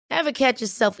Ever catch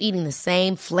yourself eating the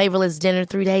same flavorless dinner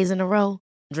 3 days in a row?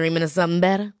 Dreaming of something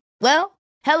better? Well,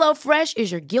 HelloFresh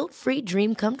is your guilt-free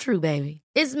dream come true, baby.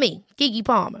 It's me, Keke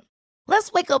Palmer.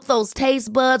 Let's wake up those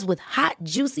taste buds with hot,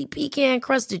 juicy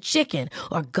pecan-crusted chicken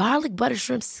or garlic butter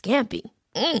shrimp scampi.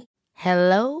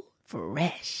 Hello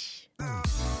Fresh.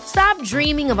 Stop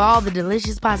dreaming of all the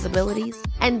delicious possibilities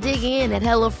and dig in at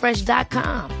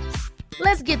HelloFresh.com.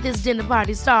 Let's get this dinner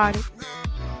party started.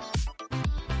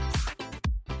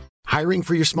 Hiring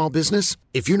for your small business?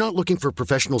 If you're not looking for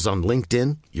professionals on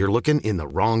LinkedIn, you're looking in the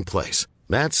wrong place.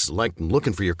 That's like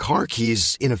looking for your car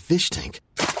keys in a fish tank.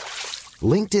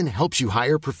 LinkedIn helps you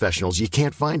hire professionals you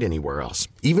can't find anywhere else,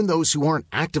 even those who aren't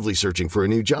actively searching for a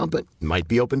new job but might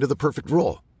be open to the perfect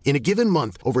role. In a given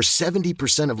month, over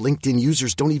 70% of LinkedIn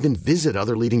users don't even visit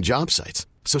other leading job sites.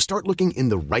 So start looking in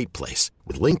the right place.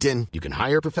 With LinkedIn, you can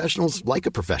hire professionals like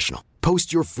a professional.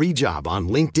 Post your free job on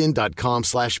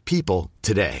linkedin.com/people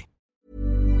today.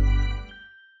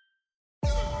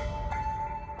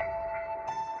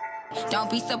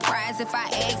 Don't be surprised if I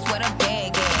ask what a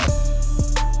bag is.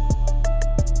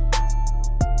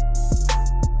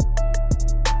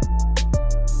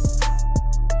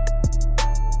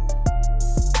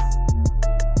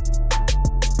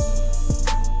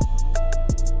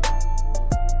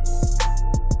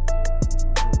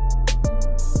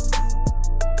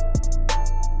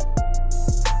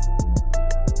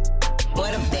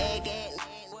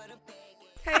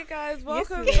 Hey guys,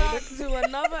 welcome back to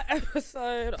another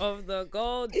episode of the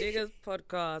Gold Diggers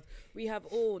podcast.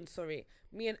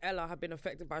 Me and Ella have been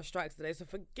affected by strikes today, so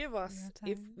forgive us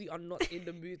if we are not in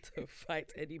the mood to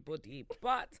fight anybody.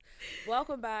 But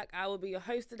welcome back. I will be your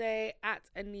host today at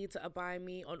Anita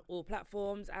Abaymi on all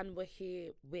platforms, and we're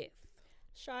here with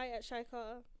Shy at Shy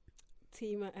Carter,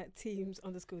 Teamer at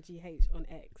Teams_GH on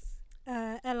X,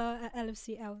 Ella at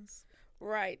LFC Hours.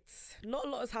 Right, not a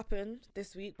lot has happened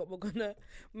this week, but we're gonna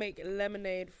make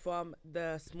lemonade from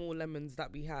the small lemons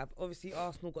that we have. Obviously,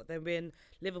 Arsenal got their win,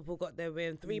 Liverpool got their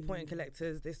win, 3-point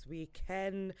collectors this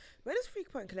weekend. Where does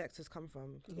 3-point collectors come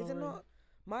from? Lauren. Is it not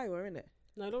Maiwa, isn't it?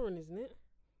 No, Lauren, isn't it?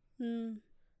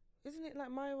 Isn't it like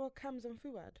Maiwa, Cams and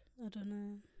Fuad? I don't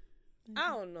know. I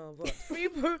don't know, but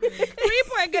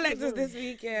 3-point collectors this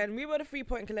weekend. We were the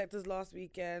 3-point collectors last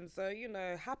weekend, so you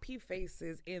know, happy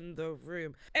faces in the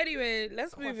room. Anyway,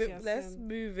 let's move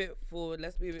it forward.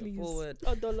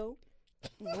 Odolo.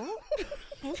 What?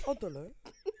 What's Odolo?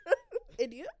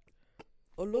 Idiot.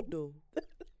 Olodo.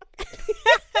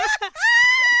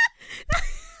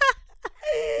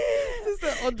 Is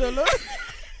it Odolo?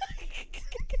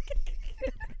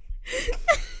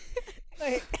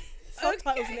 Wait.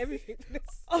 Subtitles and everything for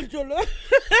this. Odolo.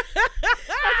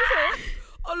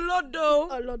 Olodo.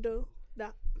 Olodo.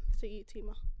 That. So you,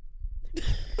 Teamer.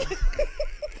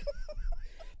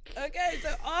 Okay,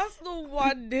 so Arsenal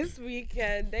won this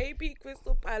weekend. They beat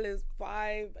Crystal Palace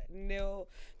 5-0.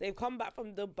 They've come back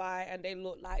from Dubai and they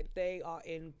look like they are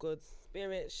in good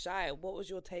spirits. Shy, what was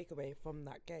your takeaway from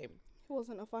that game? It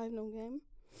wasn't a 5-0 game.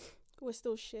 We're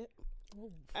still shit.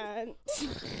 And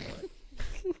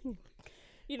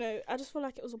you know, I just feel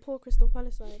like it was a poor Crystal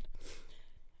Palace side.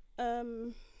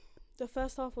 The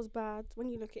first half was bad. When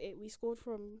you look at it, we scored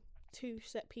from 2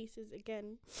 set pieces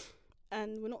again,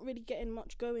 and we're not really getting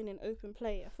much going in open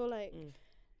play. I feel like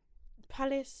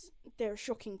Palace, they're a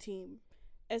shocking team.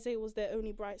 Eze was their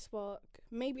only bright spark.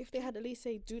 Maybe if they had at least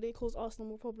say, do they cause Arsenal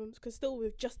more problems? Because still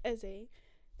with just Eze,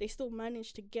 they still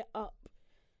managed to get up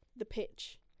the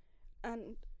pitch,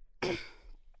 and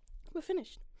we're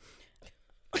finished.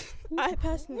 I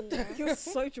personally... You're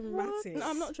so dramatic. No,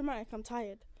 I'm not dramatic. I'm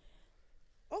tired.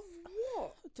 Of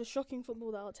what? The shocking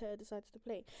football that Arteta decided to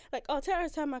play. Like, Arteta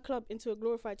has turned my club into a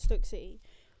glorified Stoke City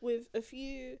with a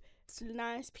few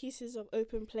nice pieces of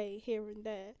open play here and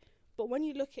there. But when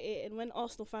you look at it, and when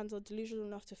Arsenal fans are delusional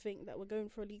enough to think that we're going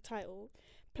for a league title,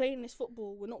 playing this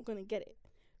football, we're not going to get it.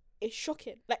 It's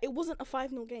shocking. Like, it wasn't a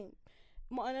 5-0 game.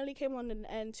 Martinelli came on in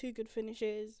the end, 2 good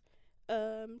finishes.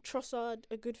 Trossard,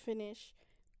 a good finish.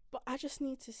 But I just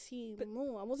need to see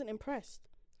more. I wasn't impressed.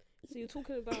 So you're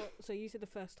talking about, so you said the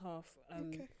first half,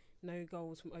 no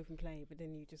goals from open play, but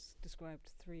then you just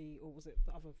described 3, or was it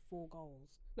the other 4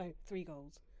 goals? No, 3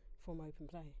 goals from open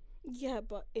play. Yeah,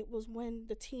 but it was when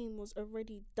the team was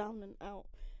already down and out.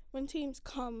 When teams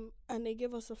come and they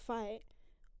give us a fight,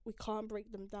 we can't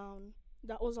break them down.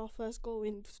 That was our first goal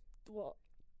in,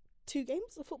 2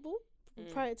 games of football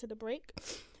prior to the break.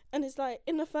 And it's like,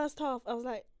 in the first half, I was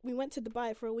like, we went to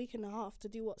Dubai for a week and a half to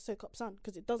do what? Soak up sun,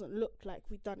 because it doesn't look like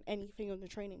we've done anything on the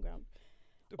training ground.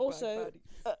 Also,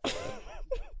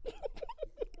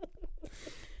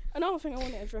 another thing I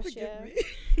want to address,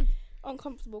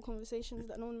 uncomfortable conversations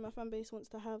that no one in my fan base wants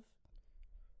to have.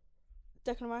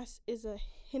 Declan Rice is a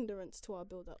hindrance to our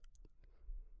build-up.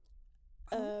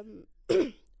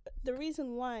 The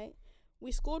reason why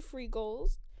we scored 3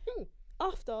 goals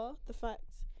after the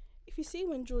fact, if you see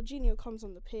when Jorginho comes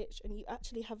on the pitch and you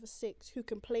actually have a 6 who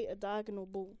can play a diagonal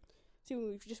ball. See,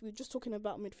 we're just talking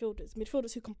about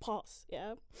midfielders who can pass,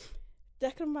 yeah?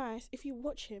 Declan Rice, if you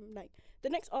watch him, like, the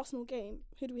next Arsenal game,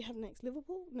 who do we have next?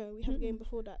 Liverpool? No, we have a game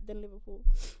before that, then Liverpool.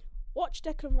 Watch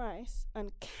Declan Rice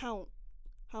and count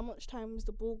how much times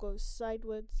the ball goes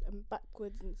sideways and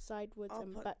backwards and sideways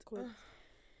and backwards.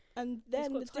 And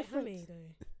then he's got the difference. Tight hammy,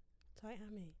 though. Tight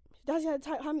hammy. Does he have a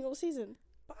tight hammy all season?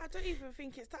 But I don't even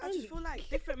think it's that. I just feel like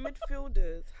different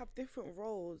midfielders have different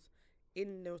roles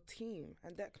in their team,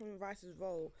 and Declan Rice's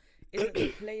role isn't to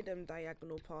play them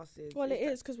diagonal passes. Well, it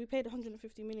is because we paid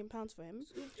 £150 million for him,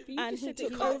 and he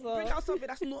took over. over. Bring out something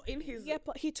that's not in his. Yeah,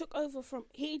 but he took over from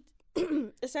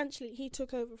essentially he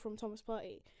took over from Thomas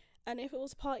Partey, and if it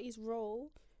was Partey's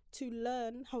role to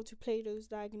learn how to play those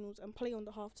diagonals and play on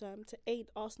the half term to aid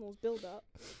Arsenal's build-up,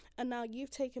 and now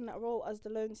you've taken that role as the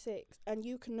lone 6 and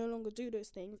you can no longer do those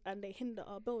things and they hinder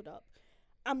our build-up,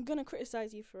 I'm going to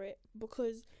criticise you for it,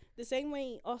 because the same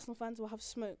way Arsenal fans will have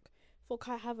smoke for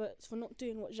Kai Havertz for not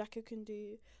doing what Xhaka can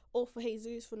do, or for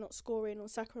Jesus for not scoring, or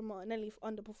Saka and Martinelli for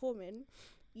underperforming,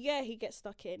 yeah, he gets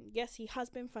stuck in. Yes, he has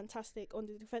been fantastic on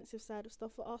the defensive side of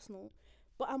stuff for Arsenal,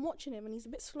 but I'm watching him and he's a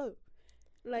bit slow.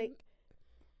 Like,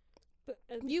 but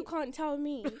you can't tell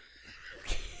me.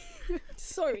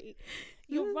 Sorry,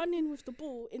 you're running with the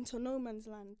ball into no man's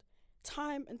land,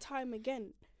 time and time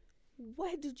again.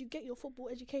 Where did you get your football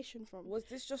education from? Was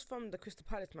this just from the Crystal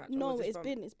Palace match? No,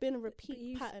 it's been a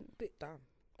repeat pattern. Damn.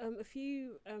 A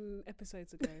few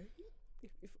episodes ago,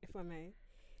 if I may,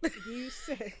 you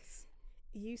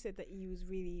said that you was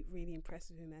really, really impressed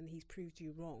with him and he's proved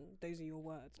you wrong. Those are your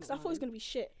words. Because I thought he was going to be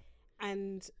shit.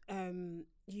 And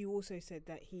you also said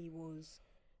that he was,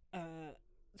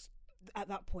 at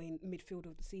that point, midfield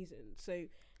of the season. So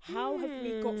how have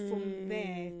we got from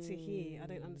there to here? I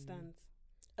don't understand.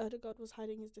 Odegaard was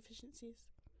hiding his deficiencies.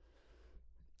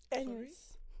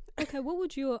 Anyways. Okay, what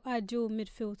would your ideal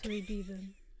midfield 3 be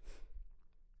then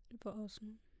for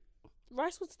Arsenal?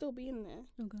 Rice would still be in there.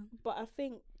 Okay. But I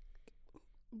think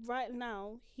right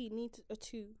now he needs a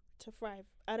 2 to thrive.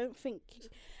 I don't think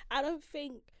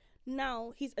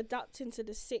now he's adapting to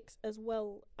the 6 as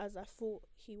well as I thought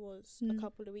he was a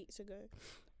couple of weeks ago.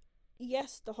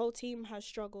 Yes, the whole team has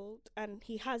struggled and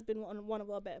he has been one of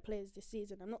our better players this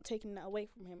season. I'm not taking that away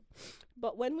from him.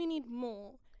 But when we need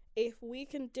more, if we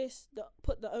can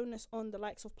put the onus on the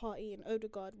likes of Partey and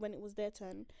Odegaard when it was their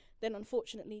turn, then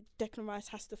unfortunately Declan Rice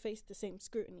has to face the same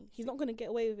scrutiny. He's not going to get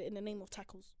away with it in the name of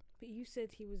tackles. But you said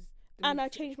he was... And I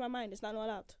changed my mind. Is that not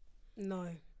allowed? No.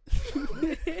 No,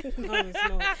 it's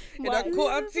not. In a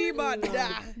court of tea, man.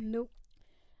 Nope.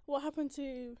 What happened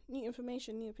to new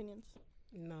information, new opinions?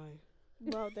 No.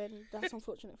 Well, then that's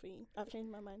unfortunate for you. I've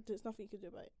changed my mind. There's nothing you can do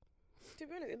about it. To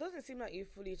be honest, it doesn't seem like you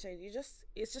fully changed.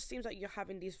 It just seems like you're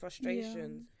having these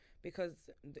frustrations because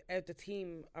the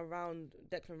team around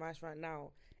Declan Rice right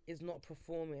now is not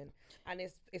performing, and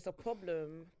it's a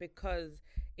problem because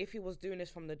if he was doing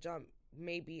this from the jump,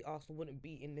 maybe Arsenal wouldn't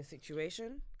be in this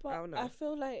situation. But I don't know. I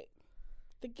feel like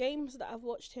the games that I've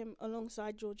watched him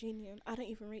alongside Jorginho, I don't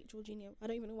even rate Jorginho. I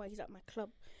don't even know why he's at my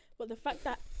club. But the fact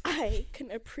that I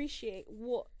can appreciate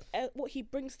what he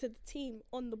brings to the team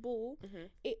on the ball,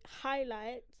 it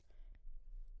highlights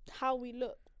how we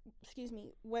look,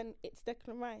 when it's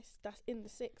Declan Rice that's in the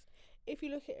 6. If you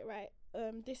look at it right,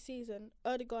 this season,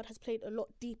 Odegaard has played a lot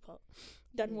deeper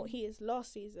than what he is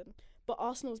last season. But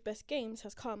Arsenal's best games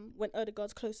has come when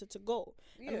Odegaard's closer to goal.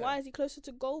 Yeah. And why is he closer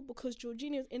to goal? Because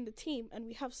Jorginho's in the team and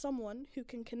we have someone who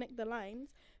can connect the lines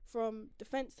from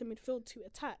defence to midfield to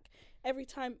attack. Every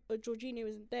time Jorginho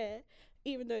isn't there,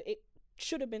 even though it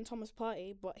should have been Thomas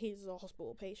Partey, but he's a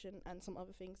hospital patient and some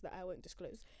other things that I won't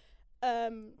disclose.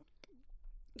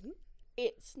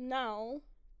 It's now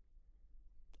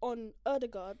on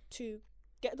Odegaard to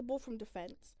get the ball from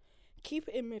defence, keep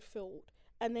it in midfield,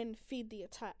 and then feed the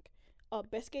attack. Our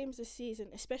best games this season,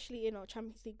 especially in our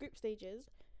Champions League group stages,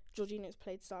 Jorginho's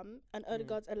played some, and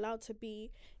Odegaard's allowed to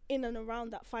be in and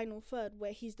around that final third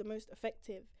where he's the most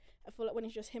effective. I feel like when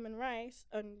it's just him and Rice,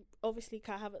 and obviously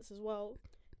Kai Havertz as well,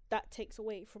 that takes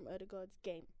away from Odegaard's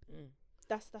game.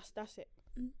 That's it.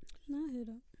 No, I hear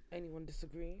that. Anyone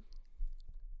disagree?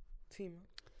 Team?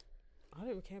 I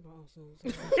don't care about Arsenal.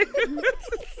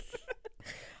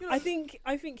 I think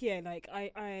yeah, like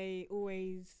I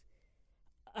always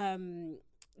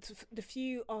the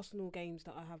few Arsenal games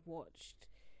that I have watched,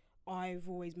 I've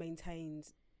always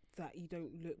maintained that you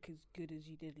don't look as good as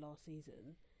you did last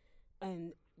season?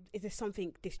 And is there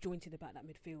something disjointed about that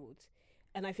midfield?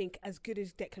 And I think as good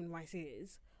as Declan Rice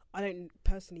is, I don't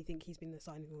personally think he's been the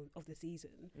signing of the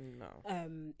season.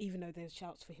 No. Even though there's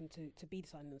shouts for him to be the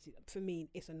signing of the season. For me,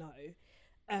 it's a no.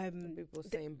 People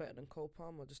saying better than Cole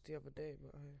Palmer just the other day,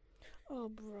 but oh,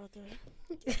 brother.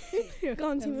 Go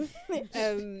on,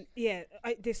 Timothy.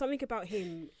 There's something about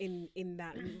him in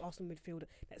that Arsenal midfield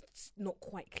that's not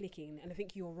quite clicking, and I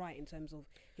think you're right in terms of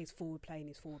his forward play and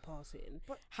his forward passing.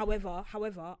 But however,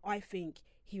 I think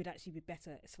he would actually be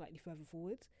better slightly further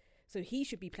forward, so he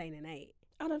should be playing an 8.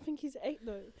 I don't think he's 8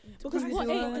 though, because what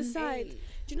 8 decides.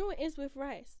 Do you know what it is with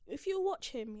Rice? If you watch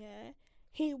him,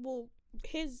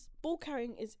 his ball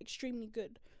carrying is extremely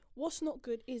good. What's not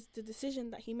good is the decision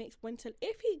that he makes when to.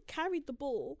 If he carried the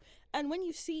ball and when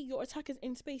you see your attackers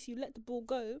in space, you let the ball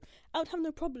go, I would have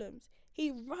no problems.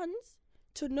 He runs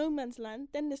to no man's land,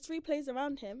 then there's 3 players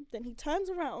around him, then he turns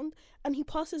around and he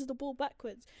passes the ball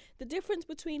backwards. The difference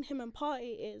between him and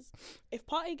Partey is, if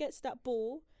Partey gets that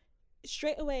ball,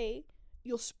 straight away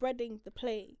you're spreading the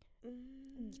play.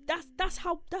 That's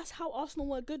how Arsenal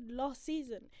were good last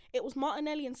season. It was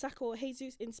Martinelli and Saka or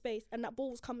Jesus in space, and that ball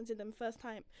was coming to them first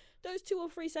time. Those 2 or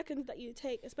 3 seconds that you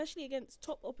take, especially against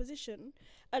top opposition,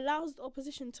 allows the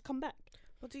opposition to come back.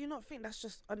 But do you not think that's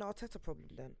just an Arteta problem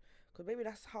then? Because maybe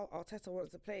that's how Arteta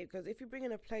wants to play. Because if you bring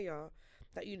in a player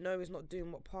that you know is not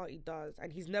doing what Partey does,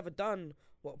 and he's never done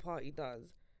what Partey does,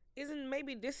 isn't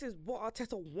maybe this is what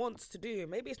Arteta wants to do?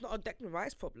 Maybe it's not a Declan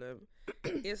Rice problem.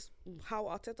 It's how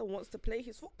Arteta wants to play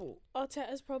his football.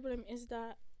 Arteta's problem is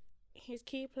that his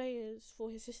key players for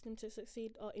his system to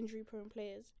succeed are injury-prone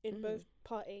players in both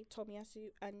Partey,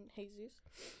 Tomiyasu and Jesus.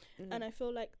 And I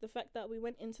feel like the fact that we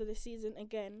went into the season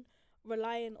again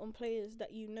relying on players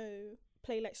that you know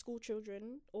play like school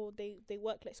children, or they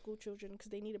work like school children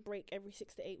because they need a break every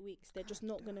 6 to 8 weeks. They're just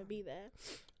not going to be there.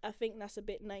 I think that's a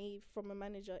bit naive from a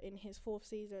manager in his 4th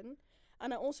season.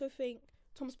 And I also think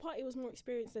Thomas Partey was more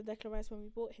experienced than Declan Rice when we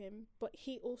bought him, but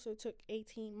he also took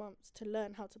 18 months to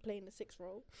learn how to play in the 6th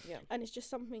role. Yeah. And it's just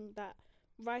something that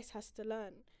Rice has to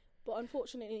learn. But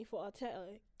unfortunately for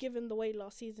Arteta, given the way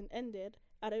last season ended,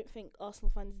 I don't think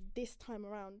Arsenal fans this time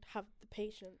around have the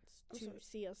patience to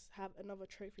see us have another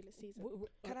trophyless season.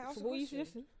 Can I ask what you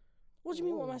suggesting? What do you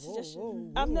mean, what my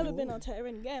suggestion? I've never been Arteta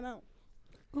in. Get him out.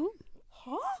 Ooh.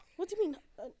 Huh? What do you mean,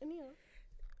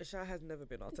 Ania? Shah has never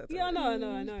been Arteta. Yeah, I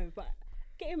know. But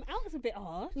get him out is a bit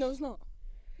harsh. No, it's not.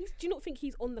 Do you not think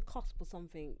he's on the cusp or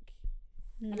something?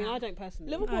 No. I mean, I don't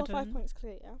personally. Liverpool are 5 points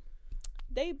clear, yeah?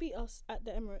 They beat us at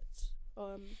the Emirates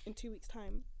in 2 weeks'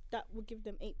 time. That would give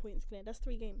them 8 points clear. That's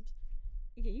 3 games.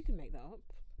 Yeah, you can make that up.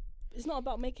 It's not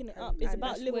about making it up. It's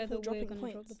about Liverpool dropping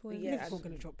points. Liverpool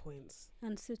going to drop points.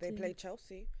 And City. They play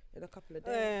Chelsea in a couple of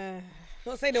days.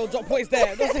 Not saying they'll drop points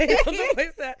there. Not saying they'll drop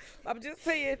points there. I'm just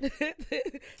saying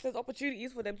there's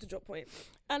opportunities for them to drop points.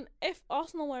 And if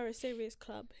Arsenal were a serious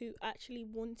club who actually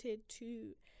wanted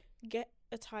to get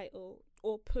a title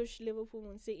or push Liverpool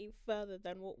and City further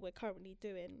than what we're currently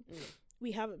doing,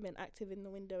 we haven't been active in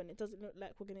the window, and it doesn't look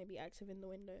like we're going to be active in the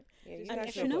window. Yeah,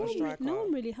 and no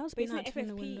one really has been active in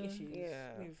the window. Issues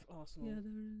with Arsenal. Yeah,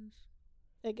 there is.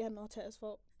 Again, Arteta's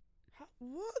fault.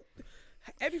 What?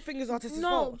 Everything is Arteta's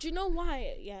fault. No, do you know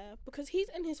why? Yeah, because he's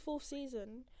in his 4th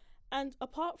season, and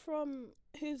apart from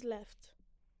who's left,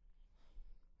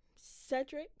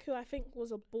 Cedric, who I think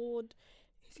was a board.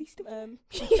 Is he still? I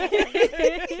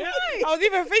was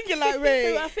even thinking like,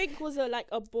 wait. Who I think was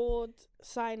a board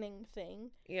signing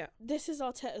thing. Yeah. This is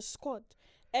Arteta's squad.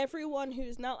 Everyone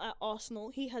who's now at Arsenal,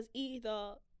 he has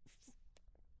either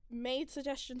made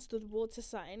suggestions to the board to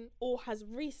sign or has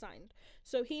re-signed.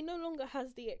 So he no longer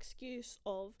has the excuse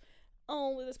of,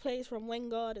 there's players from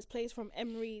Wenger, there's players from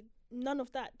Emery. None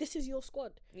of that. This is your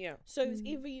squad. Yeah. So it's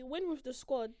either you win with the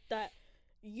squad that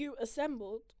you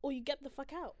assembled or you get the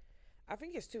fuck out. I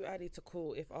think it's too early to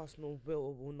call if Arsenal will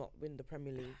or will not win the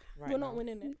Premier League We're not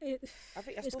winning it. I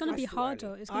think it's going to be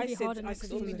harder. It's going to be harder next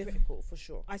season. It's going to be season. difficult for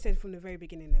sure. I said from the very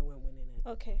beginning they weren't winning it.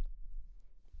 Okay.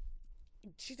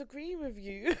 She's agreeing with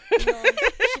you. No,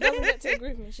 she doesn't get to agree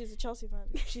with me. She's a Chelsea fan.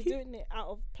 She's doing it out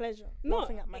of pleasure.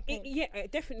 Laughing at my pain.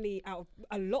 Definitely out of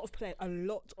a lot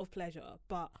of pleasure.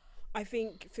 But I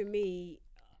think for me,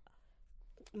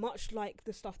 much like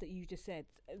the stuff that you just said,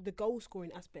 the goal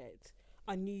scoring aspect,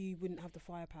 I knew you wouldn't have the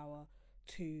firepower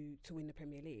to win the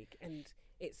Premier League, and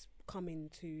it's coming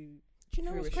to. Do you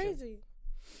know what's crazy?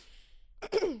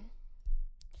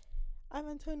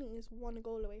 Ivan Toney is 1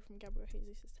 goal away from Gabriel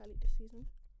Jesus' tally this season.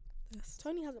 best.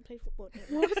 Tony hasn't played football.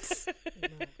 What?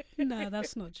 No. No,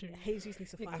 that's not true. Jesus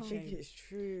needs to find I think change. it's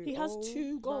true. He has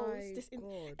 2 goals. my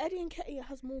God. Eddie Nketiah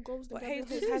has more goals than But Gabriel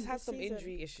Jesus Jesus has had this some season.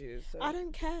 injury issues. So. I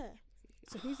don't care.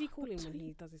 So who's he calling when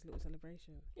he does his little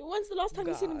celebration? When's the last time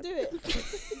you seen him God. do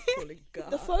it? Calling God.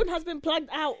 The phone has been plugged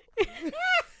out.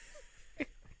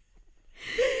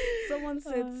 Someone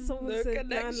said No landline.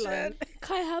 connection.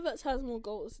 Kai Havertz has more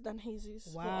goals than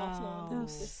Jesus for Arsenal Wow.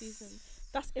 this season.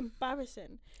 That's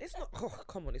embarrassing. It's not. Oh,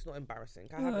 come on, it's not embarrassing.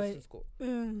 Kai Right. Havertz can score.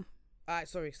 Alright,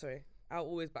 sorry. I'll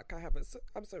always back Kai Havertz.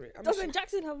 I'm sorry. Doesn't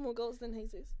Jackson have more goals than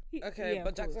Jesus? Okay, Yeah, but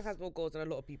of Jackson course. has more goals than a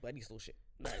lot of people, and he's still shit.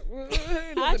 Like,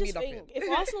 I doesn't just mean think nothing.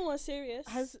 if Arsenal were serious,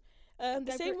 Has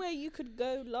the same way you could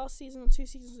go last season or 2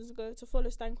 seasons ago to follow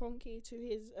Stan Kroenke to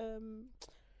his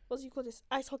what do you call this,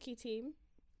 ice hockey team,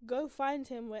 go find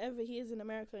him wherever he is in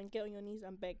America and get on your knees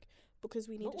and beg because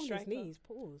we need not a on striker. his knees.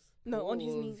 Pause. No, on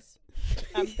his Pause. knees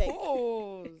and beg.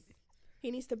 Pause. He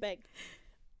needs to beg.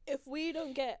 If we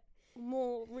don't get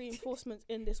more reinforcements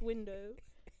in this window,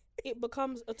 it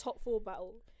becomes a top 4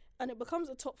 battle. And it becomes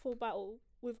a top 4 battle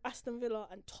with Aston Villa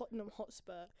and Tottenham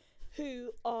Hotspur,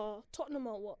 who are, Tottenham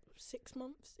are 6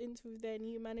 months into their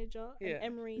new manager, Yeah. and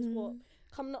Emery's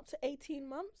coming up to 18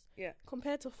 months? Yeah.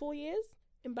 Compared to 4 years?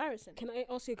 Embarrassing. Can I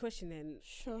ask you a question then?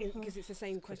 Sure. Because it's the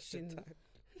same question.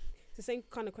 It's the same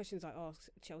kind of questions I ask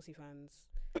Chelsea fans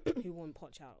who want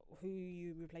Poch out. Who are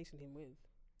you replacing him with?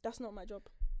 That's not my job.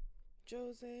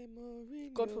 Jose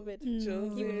Mourinho. God forbid.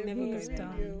 No, He would never go he's there.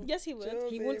 done. Yes, he would.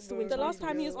 He wants to win The last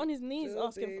time he was Mourinho. on his knees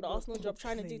asking for the Arsenal job,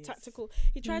 trying to do Please. tactical.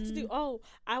 He tried to do,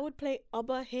 I would play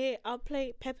Abba here, I'll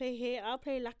play Pepe here, I'll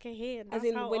play Laka here. And As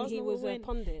that's in how when Arsenal he will was a win.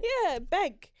 pundit. Yeah,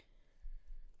 beg.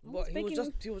 What, he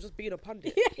was just being a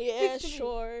pundit. Yeah,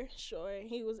 sure.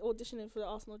 He was auditioning for the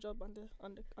Arsenal job under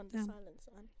Yeah. silence.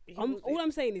 And All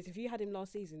I'm saying is, if you had him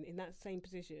last season in that same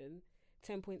position,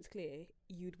 10 points clear,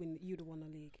 you'd win. You'd have won the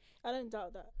league. I don't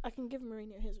doubt that. I can give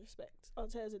Mourinho his respect.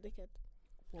 Arteta's a dickhead.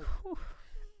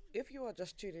 If you are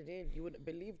just tuning in, you wouldn't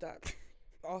believe that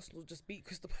Arsenal just beat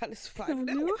Crystal Palace 5-0. Oh,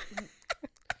 no.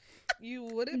 You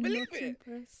wouldn't believe Not it.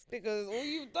 impressed. Because all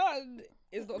you've done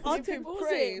is not Arteta, give him what was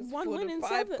praise it? 1 for win the in 5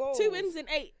 7, goals. 2 wins in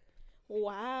 8.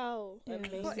 Wow. Yeah.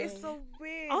 Amazing. But it's so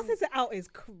weird. Arteta out is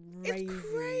crazy. It's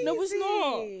crazy. No, it's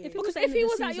not. If it Because was if end he of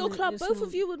the was at your season, club, it's both not.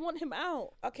 of you would want him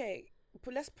out. Okay,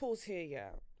 but let's pause here, yeah.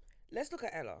 Let's look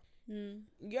at Ella.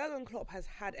 Jurgen Klopp has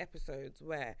had episodes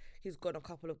where he's gone a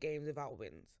couple of games without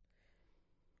wins.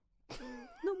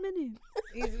 Not many.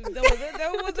 There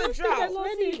was a drought.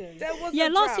 Last season. There was Yeah, a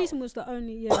last drought. season was the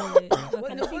only year. Well, Okay.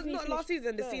 it was not last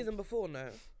season, the season before, no.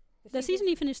 The season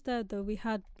he finished third, though, we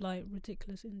had like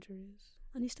ridiculous injuries,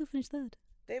 and he still finished third.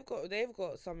 They've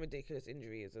got some ridiculous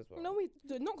injuries as well. No, we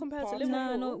do not compared to Part-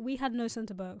 Liverpool. No, we had no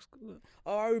centre backs.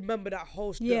 Oh, I remember that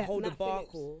whole Yeah. whole Nat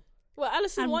debacle. Well,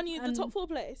 Allison And- won you the and- top 4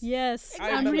 place. Yes, I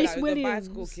and remember Reece that. It was the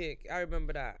bicycle Williams. kick. I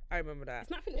remember that. It's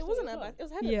not finished It wasn't as a well. bad. It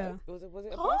was a header. Yeah, Was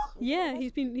it a Huh? bicycle? yeah.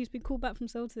 He's been called back from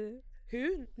Celtic.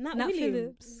 Who? Nat Nat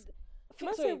Williams. Phillips, Can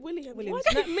I Sorry, say Williams? Williams.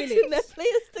 Why are Nat they mixing their Phillips.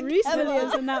 players together? Reece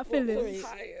Williams, and Nat Phillips.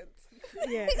 Tired.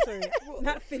 Yeah, sorry.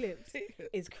 Nat Phillips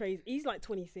is crazy. He's like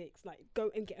 26. Like,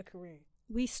 go and get a career.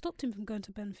 We stopped him from going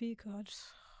to Benfica.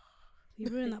 We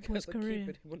ruined that boy's Because they're career.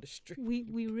 keeping him on the street.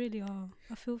 We really are.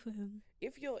 I feel for him.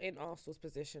 If you're in Arsenal's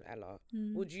position, Ella,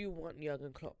 Mm. would you want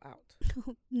Jurgen Klopp out?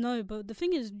 No, but the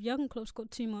thing is, Jurgen Klopp's got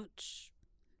too much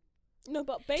No,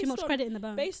 but based on credit in the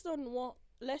bank. based on what,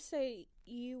 let's say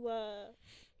you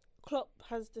Klopp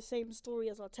has the same story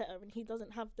as Arteta and he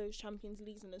doesn't have those Champions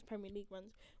Leagues and those Premier League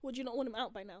runs, would you not want him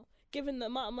out by now? Given the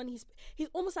amount of money he's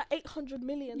almost at 800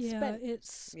 million yeah, spent.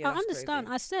 it's. Yeah, I that's understand.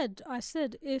 crazy. I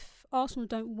said if Arsenal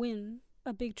don't win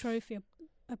a big trophy,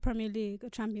 a Premier League, a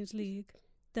Champions League,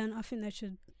 then I think they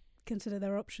should consider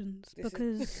their options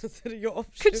because consider your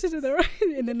options. consider their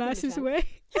in the nicest champ. way.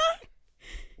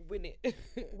 Win it.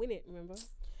 Win it, remember?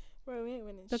 Bro, we ain't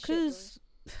winning shit, Because,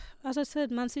 as I said,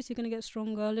 Man City going to get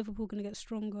stronger, Liverpool going to get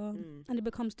stronger, and it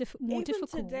becomes more even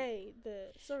difficult. today,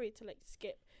 sorry to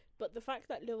skip, but the fact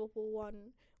that Liverpool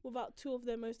won without 2 of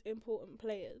their most important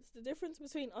players, the difference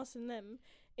between us and them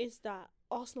is that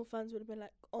Arsenal fans would have been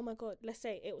like, oh my god, let's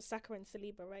say it was Saka and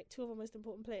Saliba, right? 2 of our most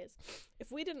important players. If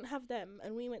we didn't have them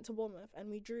and we went to Bournemouth and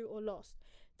we drew or lost,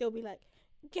 they'll be like,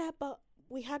 yeah, but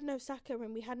we had no Saka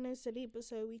and we had no Saliba,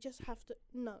 so we just have to...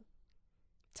 No.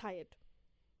 Tired.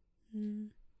 Mm.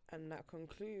 And that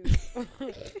concludes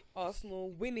Arsenal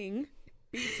beating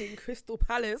Crystal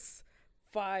Palace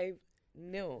 5-0.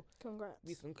 Congrats.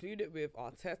 We concluded with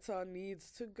Arteta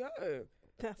needs to go.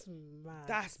 That's mad.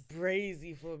 That's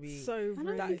brazy for me. so I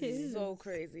don't That think it is is. so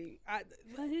crazy. I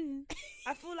I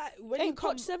hear. feel like when you Ain't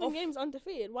come Poch 7 off, games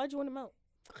undefeated. Why do you want him out?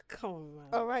 Come on, man.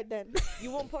 All right then.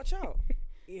 You want Poch out?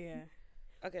 Yeah.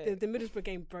 Okay. The Middlesbrough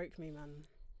game broke me, man.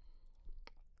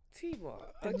 Timo.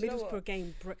 The Middlesbrough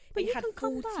game broke. But They you had can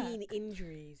come 14 back.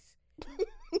 injuries.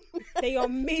 They are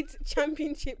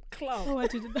mid-championship club. Oh, I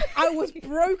did. I was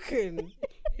broken.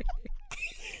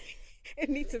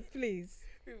 Anita, please.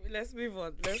 Let's move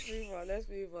on. Speaking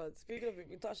of it,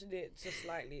 we touched on it just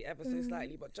slightly, ever so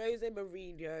slightly, but Jose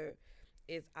Mourinho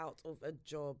is out of a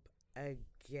job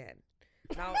again.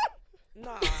 Now,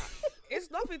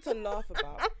 it's nothing to laugh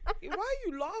about. Why are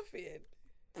you laughing?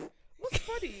 What's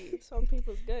funny? Some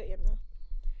people's goat, you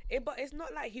know. But it's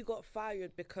not like he got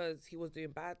fired because he was doing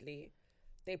badly.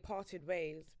 They parted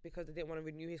ways because they didn't want to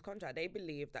renew his contract. They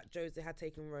believed that Jose had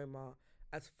taken Roma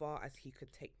as far as he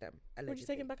could take them. Allegedly. Would you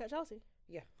take him back at Chelsea?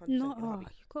 Yeah, 100% No, in a heartbeat.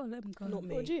 you gotta let him go. Not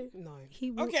me. Would you? No. He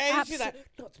will Okay, she's like,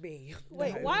 not me.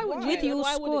 Wait, No. why would you? with your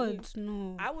Why wouldn't squad?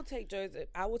 No. I will take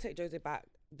Jose back.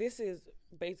 This is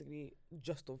basically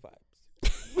just on vibes.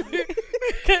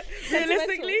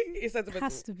 Realistically, it's sentimental.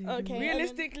 Has to be. Okay.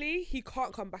 Realistically, he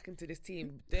can't come back into this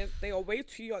team. They are way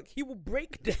too young. He will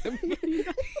break them.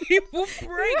 He will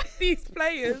break these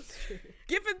players.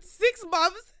 Given 6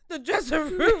 months, the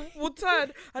dressing room will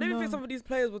turn. I don't even think No. some of these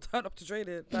players will turn up to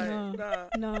training. Like, No.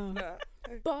 nah. No.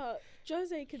 But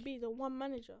Jose could be the one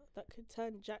manager that could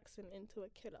turn Jackson into a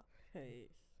killer. Hey.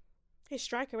 His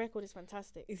striker record is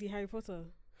fantastic. Is he Harry Potter?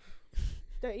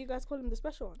 Don't you guys call him the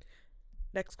special one?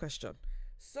 Next question.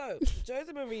 So,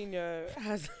 Jose Mourinho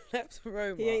has left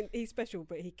Roma. He's special,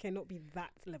 but he cannot be that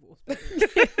level of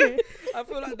special. I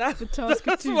feel like that's task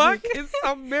is too working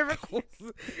some miracles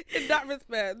in that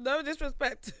respect. No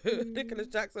disrespect to Nicholas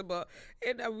Jackson, but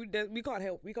we can't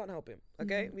help him.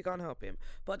 Okay, we can't help him.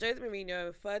 But Jose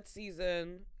Mourinho, 3rd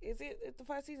season. Is it the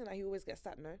 1st season that he always gets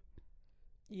sacked? No.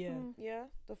 Yeah. Yeah,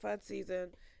 the 3rd season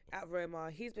at Roma,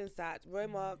 he's been sacked.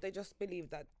 Roma, they just believe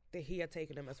that he had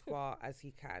taken them as far as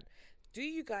he can. Do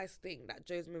you guys think that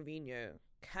Jose Mourinho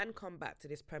can come back to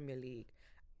this Premier League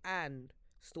and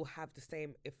still have the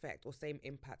same effect or same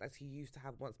impact as he used to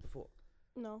have once before?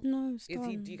 No. No, it's Is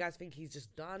he? done. Do you guys think he's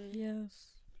just done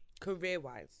Yes.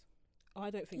 career-wise? I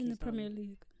don't think In he's the Premier done.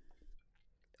 League.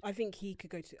 I think he could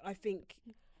go to. I think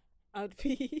I'd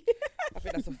be. I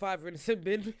think that's a 5 in the sin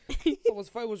bin. Someone's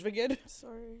phone was ringing.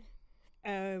 Sorry.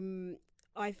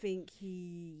 I think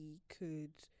he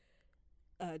could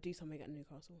do something at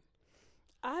Newcastle.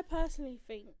 I personally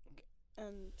think,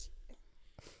 and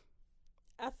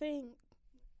I think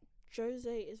Jose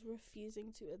is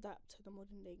refusing to adapt to the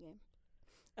modern day game.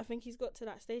 I think he's got to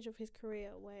that stage of his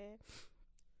career where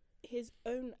his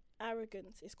own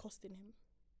arrogance is costing him.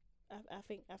 I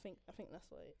think that's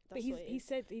what it. But he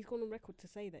said he's gone on record to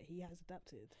say that he has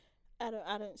adapted. I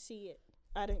don't see it.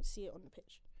 I don't see it on the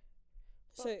pitch.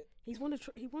 But So He's won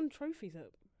he won trophies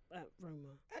at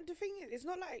Roma. And the thing is, it's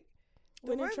not like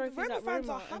winning Roma trophies at fans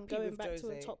Roma are and happy going with back to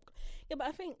a Jose. top. Yeah, but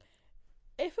I think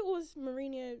if it was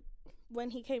Mourinho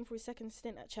when he came for his 2nd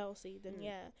stint at Chelsea, then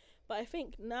yeah. But I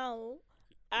think now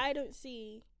I don't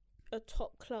see a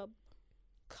top club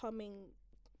coming.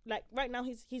 Like right now,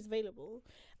 he's available.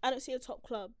 I don't see a top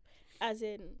club, as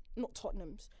in not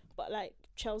Tottenham's, but like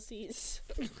Chelsea's.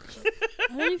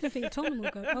 I don't even think Tottenham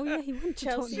will go. Oh yeah, he went to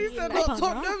Chelsea. Tottenham. She said not Right?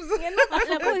 Tottenham's. Yeah, not I that forgot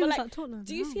level, he but was like, at Tottenham.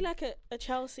 do you No. see like a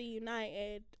Chelsea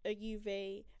United, a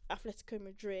Juve, Atletico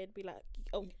Madrid be like,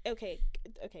 oh, okay,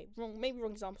 wrong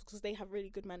examples because they have really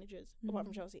good managers apart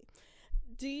from Chelsea.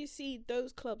 Do you see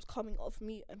those clubs coming off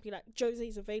mute and be like,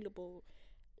 Jose's available,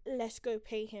 let's go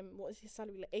pay him, what is his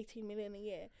salary, like 18 million a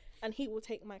year, and he will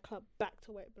take my club back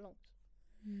to where it belongs?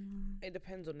 It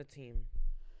depends on the team.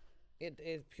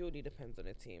 It purely depends on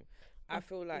the team. I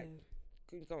feel like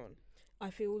go on. I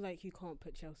feel like you can't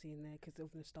put Chelsea in there because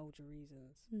of nostalgia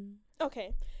reasons.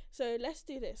 Okay, so let's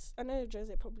do this. I know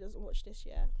Jose probably doesn't watch this,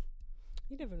 yeah,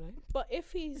 You never know. but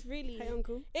if he's really Hey,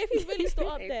 uncle. if he's really still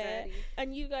up Hey, there daddy.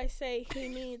 and you guys say he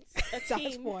needs a That's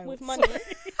team wild. with money,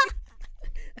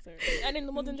 Sorry. and in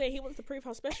the modern day he wants to prove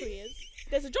how special he is,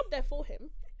 there's a job there for him.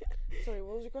 Sorry,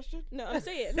 what was your question? No, I'm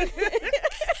saying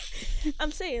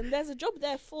I'm saying there's a job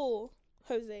there for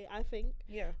Jose, I think,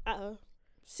 Yeah. at a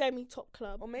semi-top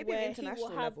club Or maybe an where international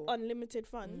he will have level. unlimited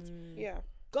funds. Yeah.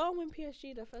 Go and win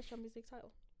PSG their first Champions League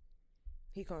title.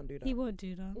 He can't do that. He won't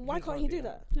do that. Why He can't can't he do do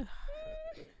that. that?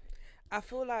 I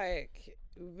feel like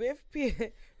with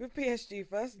PSG,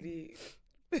 firstly,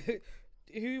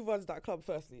 who runs that club?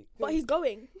 Firstly, But he's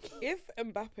going. if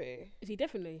Mbappe Is he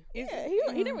definitely? is Yeah,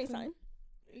 he didn't okay. resign.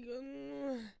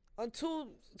 until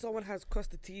someone has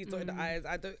crossed the T's, dotted the I's,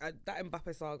 that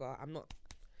Mbappe saga, I'm not.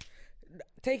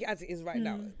 Take it as it is right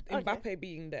now. Okay. Mbappe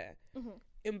being there,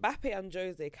 Mbappe and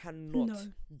Jose cannot No.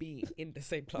 be in the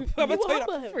same club. I'm will gonna tell you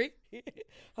humble that him. for free.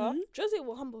 Huh? Jose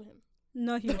will humble him.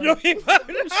 No, he No, won't. he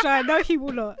won't. Shy, no, he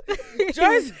will not.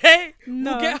 Jose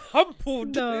No. will get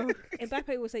humbled. No,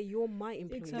 Mbappe will say, "You're my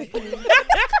employee." exactly.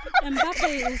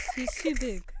 Mbappe he's too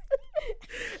big.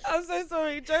 I'm so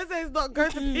sorry. Jose is not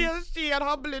going to PSG and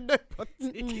humbling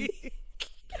nobody.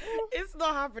 It's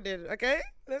not happening, okay?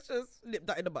 Let's just nip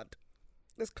that in the bud.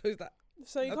 Let's close that.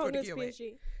 So you I'll can't throw go the to key away.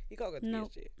 PSG. You can't go to No.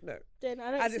 PSG. No. Then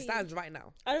I don't As see. it stands right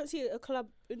now. I don't see a club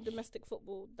in domestic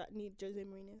football that need Jose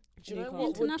Mourinho. Do you know Newcastle.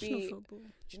 what would International be? football.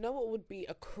 Do you know what would be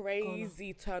a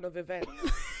crazy turn of events?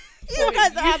 You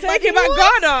guys are taking back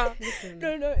Ghana. Listen, No.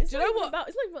 It's Do you not know even what? about.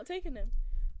 It's not even about taking him.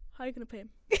 How are you gonna pay him?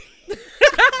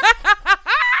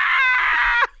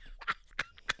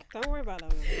 don't worry about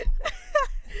that. Man.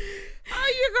 Are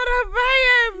you gonna pay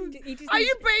him? He just Are needs-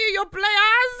 you paying your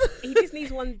players? He just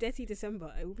needs one dirty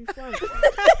December. It will be fine.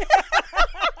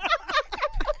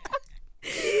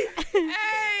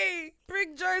 Hey,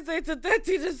 bring Jose to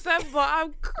 30 December.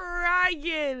 I'm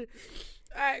crying.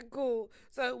 Alright, cool.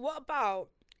 So what about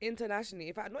internationally?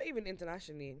 In fact, not even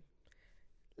internationally.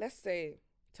 Let's say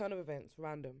turn of events,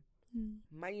 random.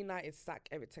 Man United sack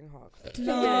Eric Ten Hag.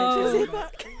 No, They're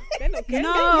not getting-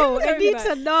 no, they're it not needs going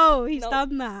to back. know. He's No.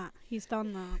 done that. He's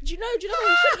done that. Do you know where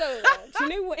he should go? Though? Do you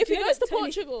know what? If he you know goes to that Tony-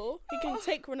 Portugal, he can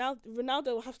take Ronaldo. Ronaldo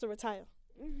will have to retire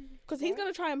because he's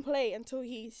gonna try and play until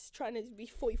he's trying to be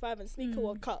 45 and sneak a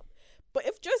World Cup. But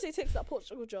if Jose takes that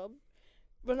Portugal job,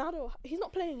 Ronaldo, he's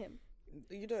not playing him.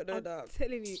 You don't know I'm that.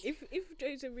 telling you, if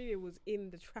Jose Mourinho was in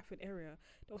the Trafford area,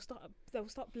 they'll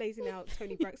start blazing out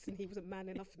Tony Braxton. He wasn't man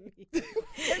enough for me.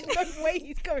 There's no way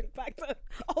he's going back to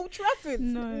Old Trafford.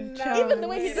 No, Even the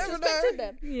way he You never disrespected know.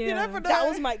 them. Yeah. You never know. That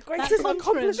was my That greatest conference,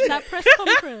 accomplishment. that press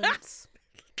conference.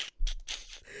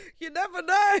 You never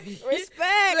know.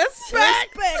 Respect.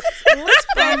 Respect.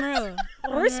 Unreal.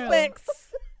 Respect.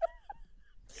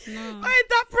 No. Hey,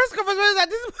 that press conference was like,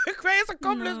 this is my greatest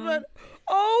accomplishment.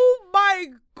 Oh my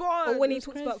god. Or when he It's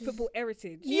talks about crazy. football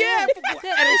heritage. yeah, football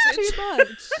It's heritage. too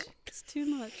much. It's too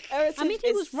much. Heritage I mean, he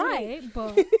is was free. right,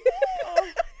 but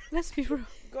let's be real.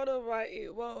 God almighty.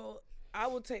 Well, I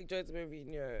would take Jose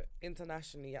Mourinho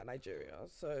internationally at Nigeria.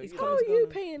 So He's you How know, are Ghana. you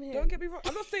paying him? don't get me wrong.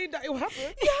 I'm not saying that it will happen.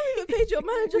 You haven't even paid your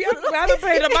manager. we, for haven't, we haven't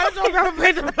paid the manager. We haven't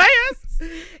paid the players.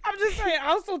 I'm just saying,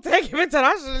 I'll still take him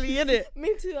internationally, innit?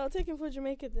 Me too. I'll take him for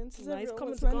Jamaica then. Since Nah, he's everyone coming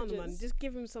wants to Ghana, managers. man. Just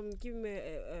give him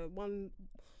a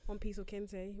one piece of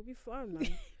kente. He'll be fine, man.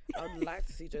 I'd like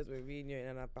to see Jose Mourinho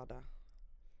in Abada.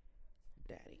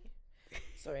 Daddy.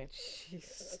 Sorry.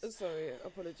 Sorry,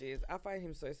 apologies. I find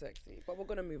him so sexy. But we're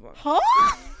gonna move on. Huh?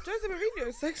 Jose Mourinho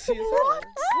is sexy as hell. What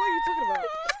are you talking about?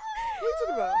 What are you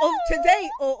talking about? Of today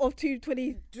or of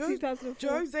 2004?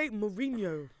 Jose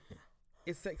Mourinho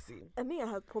is sexy. Anita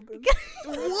has problems.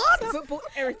 What? Football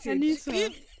heritage. Anita.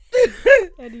 Did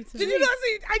Anita. you not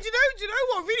see? And do you know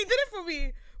what really did it for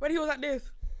me? When he was like this.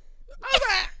 I was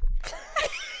like...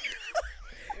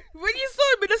 When you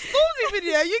saw him in the Stormzy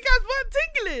video, you guys weren't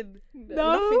tingling.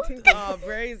 No. Nothing tingling. Oh,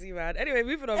 crazy, man. Anyway,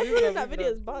 moving on. Everyone in moving on, that moving video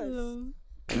on.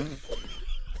 is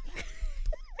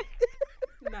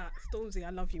buzz. Nah, Stormzy, I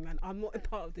love you, man. I'm not a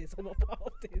part of this. I'm not part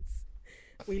of this.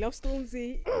 We love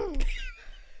Stormzy.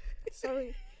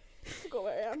 Sorry. Forgot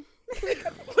where I am.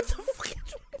 What the fuck is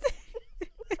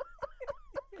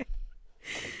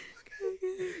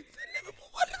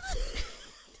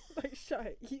Like,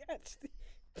 shy. He actually.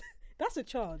 That's a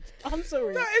charge. I'm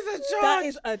sorry. That is a charge. That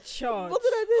is a charge. What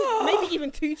did I do? Maybe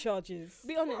even 2 charges.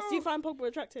 Be honest. Do you find Pogba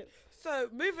attractive? So,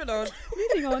 moving on.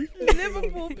 Moving on.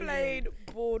 Liverpool played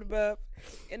Bournemouth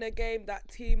in a game that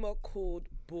Tima called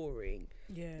boring.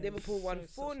 Yeah. Liverpool won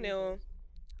 4-0.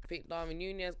 I think Darwin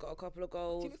Nunez got a couple of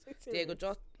goals. Diego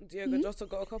Jota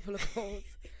got a couple of goals.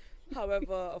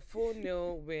 However, a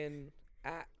 4-0 win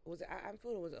was it at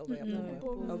Anfield or was it away at Bournemouth?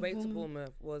 Bournemouth. Away to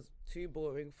Bournemouth was too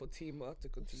boring for Tima to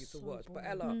continue to watch. But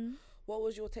Ella, what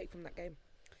was your take from that game?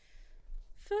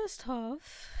 First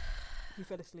half, You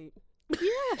fell asleep.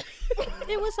 yeah,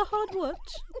 it was a hard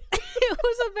watch. It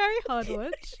was a very hard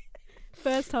watch.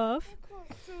 First half,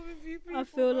 I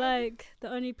feel like the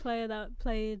only player that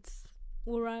played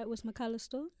all right was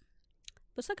McAllister.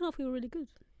 But second half, we were really good.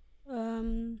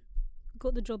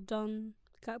 Got the job done.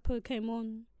 Gakpo came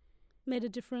on, made a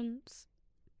difference.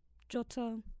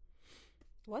 Jota.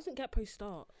 Why doesn't Gakpo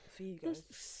start for you guys?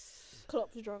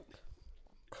 Klopp's drunk.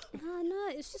 No,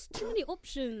 it's just too many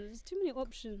options. Too many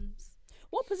options.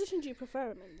 What position do you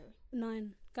prefer him in though?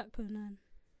 9. Gakpo 9.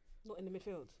 Not in the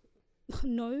midfield.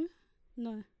 No.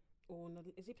 Or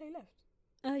is he play left?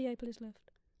 Yeah, he plays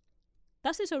left.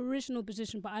 That's his original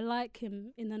position, but I like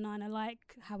him in the 9. I like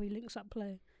how he links up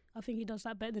play. I think he does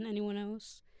that better than anyone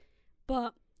else.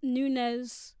 But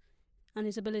Núñez and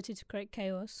his ability to create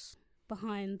chaos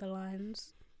behind the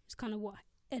lines is kind of what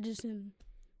edges him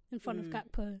in front of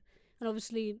Gakpo. And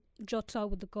obviously Jota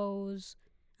with the goals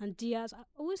and Diaz. I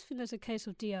always think there's a case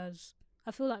of Diaz.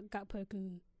 I feel like Gakpo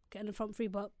can get in the front three,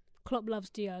 but Klopp loves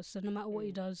Diaz, so no matter what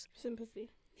he does, Sympathy.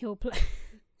 he'll play.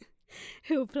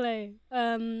 He'll play.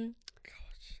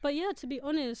 But yeah, to be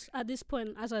honest, at this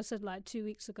point, as I said like 2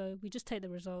 weeks ago, we just take the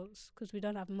results because we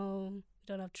don't have Mo, we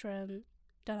don't have Trent,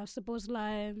 don't have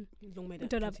Szoboszlai, we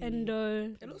don't have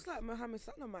Endo. It looks like Mohamed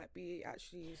Salah might be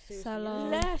actually seriously Salah.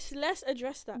 injured. Let's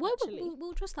address that. Well, actually,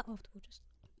 we'll address that after.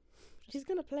 he's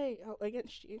gonna play out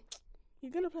against you.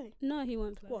 He's gonna play. No, he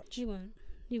won't play. Watch. He won't.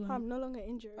 I'm no longer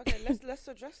injured. Okay, let's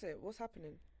address it. What's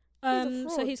happening? a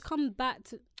So fraud. he's come back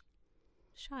to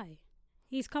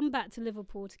He's come back to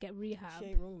Liverpool to get rehab. She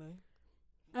ain't wrong though.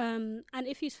 And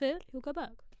if he's fit, he'll go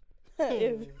back.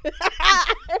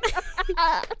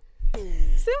 I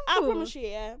Simple. promise you,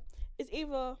 yeah. It's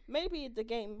either maybe the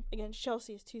game against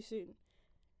Chelsea is too soon.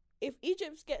 If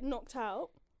Egypt get knocked out,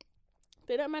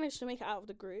 they don't manage to make it out of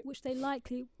the group, Which they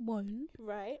likely won't.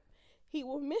 right? He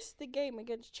will miss the game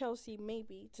against Chelsea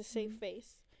maybe to save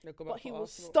face, They'll go but back he for will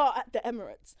Arsenal. start at the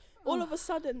Emirates. All of a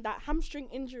sudden, that hamstring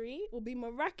injury will be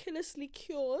miraculously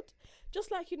cured. Just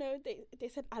like, you know, they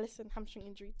said Alisson hamstring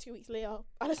injury. 2 weeks later,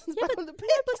 Alisson's back on the pitch.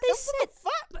 but they What the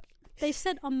fuck? They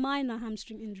said a minor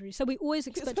hamstring injury, so we always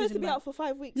He was expected supposed to him be back. out for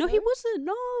 5 weeks. No, he wasn't.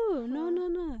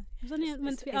 No. He was only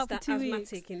meant to be out for that 2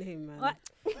 weeks. asthmatic in him, man. What?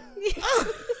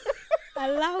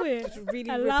 Allow it. Just really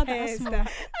Allow the repairs asthma.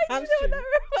 that hamstring.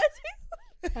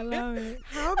 Allow it.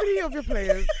 How many of your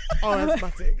players are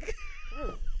asthmatic?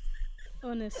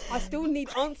 Honestly. I still need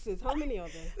answers. How many are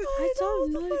there? I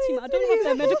don't know, team. I don't have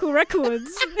their medical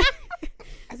records.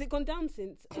 Has it gone down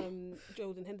since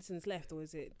Jordan Henderson's left, or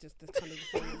is it just the kind of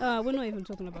thing? We're not even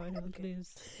talking about him,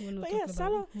 please. We're not But talking yeah, about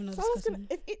Salah. him. We're not Salah's discussing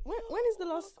gonna. When is the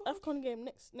last AFCON game?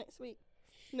 Next week?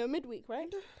 No, midweek,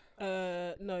 right?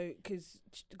 No, because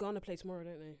Ghana play tomorrow,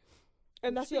 don't they?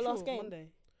 And that's your last game. Monday.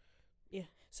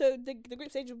 So the group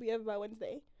stage will be over by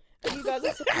Wednesday. And you guys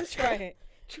are supposed Try it.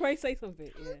 Try say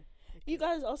something. Yeah. You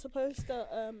guys are supposed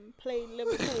to play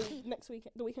Liverpool next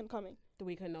weekend, the weekend coming. The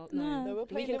weekend, no. No. No, we're The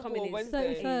playing weekend coming Liverpool is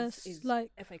Wednesday. 31st, is like-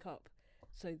 FA Cup.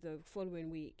 So the following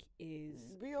week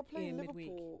is We are playing midweek.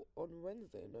 Liverpool on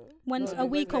Wednesday, no? Wednesday, No, a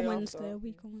week on Wednesday Wednesday. after. A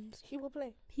week on Wednesday. He will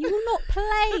play. He will not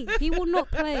play. He will not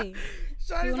play.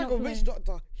 Shani's will like not a witch play.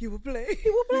 doctor. He will play. He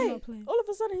will He will play. not play. All of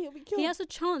a sudden, he'll be killed. He has a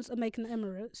chance of making the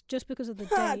Emirates just because of the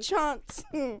Ha, date. chance.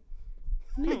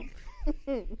 No.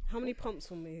 how many pumps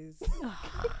from his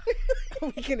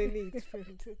are we gonna need for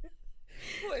him to?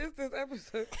 What is this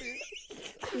episode, please?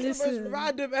 It's the Listen. most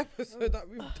random episode that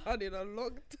we've done in a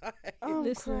long time. I'm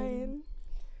Listen. crying.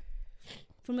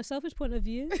 From a selfish point of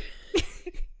view,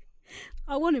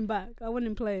 I want him back. I want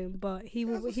him playing, but he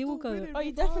will. Guys are He will still go. winning Are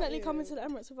you without definitely him. coming to the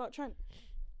Emirates without Trent?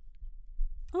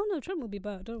 Oh no, Trent will be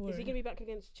back. Don't worry. Is he gonna be back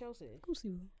against Chelsea? Of course he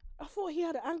will. I thought he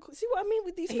had an ankle. See what I mean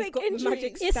with these He's fake got injuries?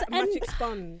 magic, It's that an- magic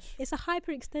sponge. It's a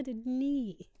hyperextended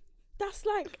knee. That's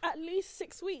like at least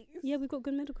 6 weeks. Yeah, we've got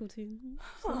good medical team.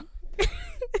 Huh.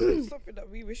 Something that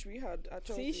we wish we had at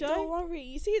Chelsea. See, Shy? Don't worry.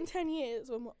 You see, in 10 years,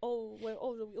 when we're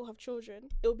older, we all have children,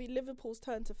 it'll be Liverpool's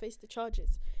turn to face the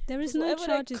charges. There is 'Cause no whatever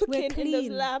they're charges. We're cooking in those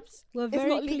clean. labs, We're it's very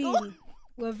not legal. clean.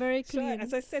 We're very Shy, clean.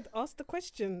 as I said, ask the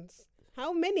questions.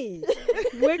 How many?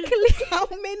 We're clean. How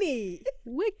many?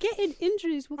 We're getting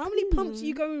injuries. We're How many clean, pumps are man.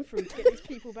 you going through to get these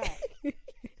people back?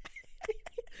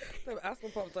 Them asthma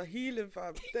pumps are healing,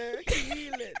 fam. They're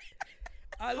healing.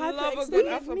 I Hyperextended love a good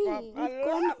asthma knee. pump. I We've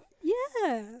gone- love.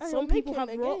 Yeah. And Some you're people making have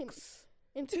a game rocks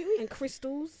in 2 weeks. and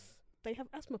crystals. They have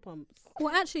asthma pumps.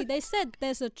 Well, actually, they said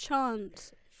there's a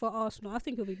chance for Arsenal. I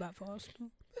think he'll be back for Arsenal.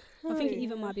 I think he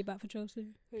even might be back for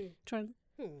Chelsea. Who? Trent.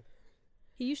 Hmm.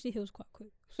 He usually heals quite quick.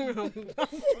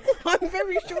 I'm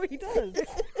very sure he does.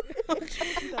 I'm sure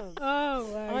he does.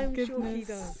 Oh my I'm sure he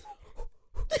does.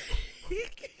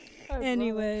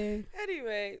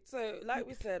 Anyway, So like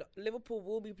we said, Liverpool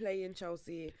will be playing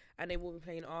Chelsea and they will be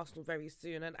playing Arsenal very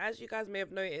soon. And as you guys may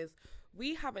have noticed,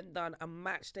 we haven't done a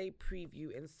match day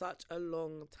preview in such a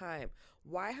long time.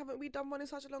 Why haven't we done one in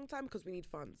such a long time? Because we need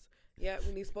funds. Yeah,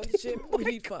 we need sponsorship. We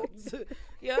need funds.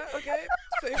 Yeah, okay.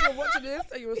 So if you're watching this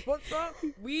and you're a sponsor,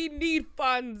 we need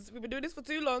funds. We've been doing this for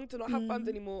too long to not have funds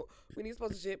anymore. We need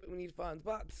sponsorship. We need funds.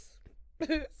 But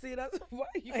see, that's why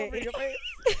you covering your face.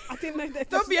 I didn't know that.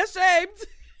 Don't be ashamed.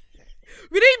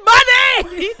 We need money.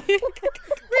 We need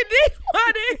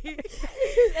money.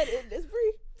 Edit this,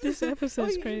 Bree. this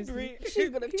episode's Oh, crazy. She's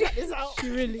gonna check this out. She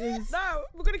really is. No,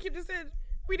 we're gonna keep this in.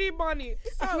 We need money.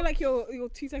 So, I feel like you're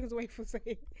 2 seconds away from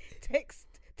saying text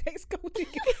gold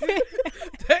diggers.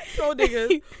 text gold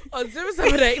diggers on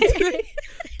 078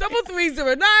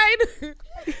 3309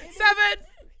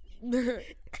 7.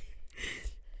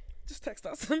 Just text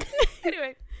us.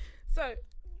 Anyway, so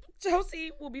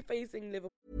Chelsea will be facing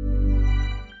Liverpool.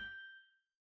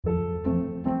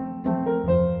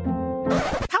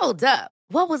 Hold up.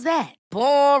 What was that?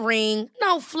 Boring.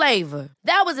 No flavor.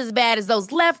 That was as bad as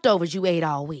those leftovers you ate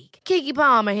all week. Keke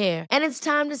Palmer here, and it's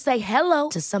time to say hello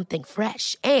to something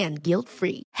fresh and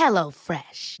guilt-free. Hello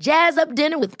Fresh. Jazz up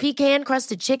dinner with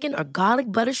pecan-crusted chicken or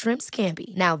garlic butter shrimp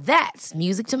scampi. Now that's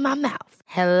music to my mouth.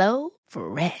 Hello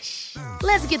Fresh.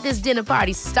 Let's get this dinner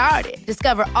party started.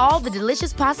 Discover all the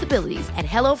delicious possibilities at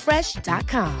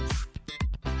hellofresh.com.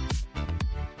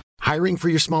 Hiring for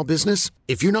your small business?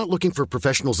 If you're not looking for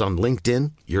professionals on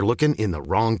LinkedIn, you're looking in the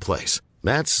wrong place.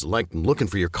 That's like looking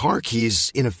for your car keys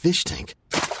in a fish tank.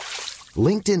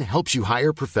 LinkedIn helps you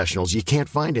hire professionals you can't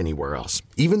find anywhere else,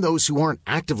 even those who aren't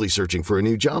actively searching for a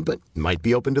new job but might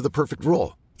be open to the perfect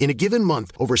role. In a given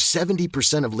month, over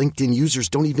 70% of LinkedIn users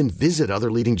don't even visit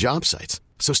other leading job sites.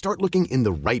 So start looking in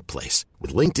the right place.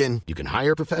 With LinkedIn, you can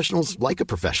hire professionals like a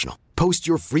professional. Post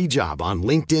your free job on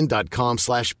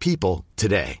linkedin.com/people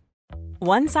today.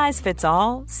 One size fits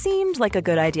all seemed like a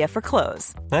good idea for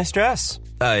clothes. Nice dress.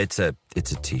 It's a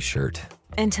t-shirt.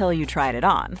 Until you tried it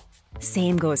on.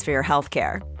 Same goes for your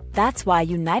healthcare. That's why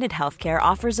United Healthcare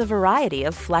offers a variety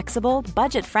of flexible,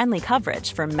 budget-friendly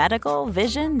coverage for medical,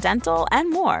 vision, dental, and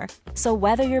more. So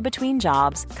whether you're between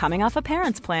jobs, coming off a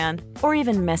parent's plan, or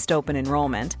even missed open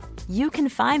enrollment, you can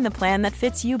find the plan that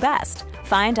fits you best.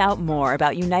 Find out more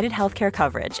about United Healthcare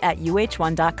coverage at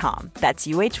uh1.com. That's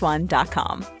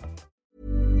uh1.com.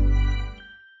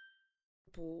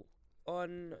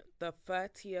 On the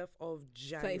 30th of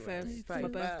January. 31st. My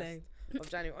birthday. Of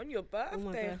January. On your birthday. On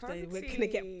my birthday. We're hunty. gonna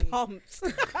get pumped.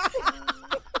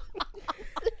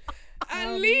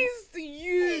 At least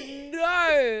you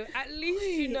know. At least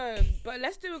you know. But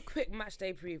let's do a quick match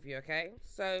day preview, okay?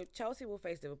 So Chelsea will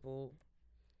face Liverpool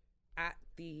at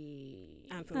the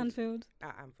Anfield.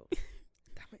 At Anfield.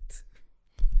 Damn it.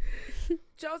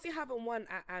 Chelsea haven't won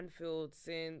at Anfield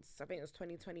since I think it was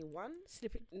 2021.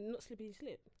 Not slippity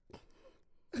slip.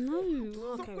 No.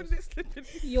 Okay. When did it slip in?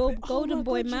 Your golden my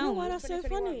boy God, you know Mount. why that's so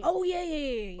funny? Oh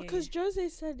yeah. Because Jose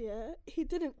said, he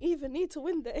didn't even need to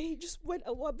win there. He just went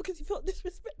and won because he felt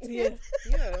disrespected.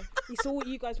 Yeah. He saw what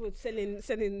you guys were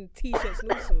selling t-shirts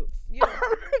and all sorts. Yeah.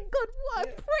 Oh my God, what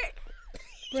a prick.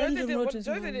 Jose Brendan Rodgers,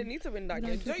 man. didn't need to win that No,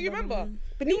 game. talk Don't you about remember? him.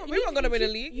 But we weren't going to win the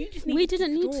league. We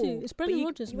didn't need to. It's But Brendan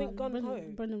Rodgers, you man. went gun-ho.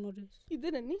 Brendan Rodgers. You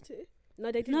didn't need to. No,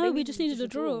 they didn't. No, They we just needed a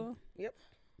draw. Yep.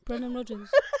 Brendan Rodgers.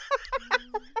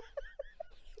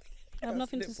 I have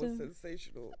nothing to That say. was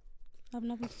sensational. I have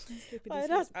nothing to say. Oh,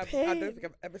 that's I pain. don't think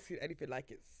I've ever seen anything like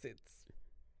it since.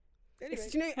 Anyway.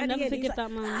 You know, I'll at the never end, he's forgive like,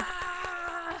 that man.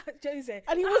 Jose.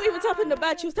 And he wasn't even tapping the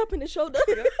badge, he was tapping his shoulder.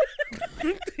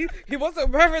 He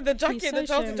wasn't wearing the jacket, He's the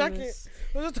so Chelsea jacket. shameless.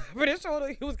 He was just tapping his shoulder.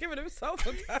 He was giving himself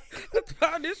a tap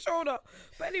on his shoulder.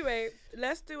 But anyway,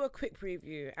 let's do a quick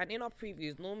preview. And in our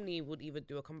previews, normally we'd either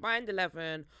do a combined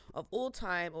 11 of all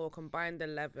time or a combined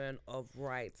 11 of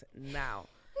right now.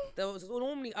 There was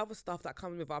normally other stuff that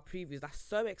comes with our previews that's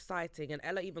so exciting, and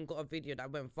Ella even got a video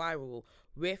that went viral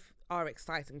with our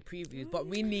exciting previews. But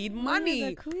we need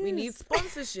money. We need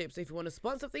sponsorships. So if you want to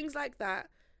sponsor things like that,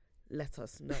 let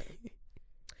us know.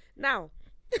 Now,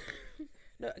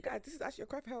 no, guys, this is actually a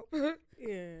cry for help.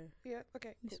 Yeah.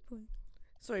 Okay. Cool.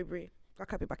 Sorry, Brie. I'll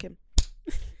clap it back in.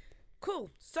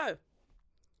 Cool. So,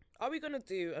 are we going to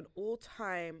do an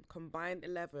all-time combined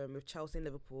 11 with Chelsea and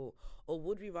Liverpool, or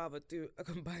would we rather do a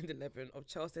combined 11 of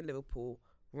Chelsea and Liverpool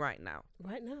right now?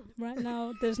 Right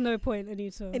Now, there's no point,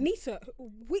 Anita. Anita,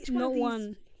 which one Not of these?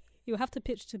 one. You have to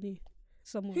pitch to me.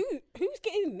 Someone. Who's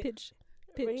getting it? Pitch.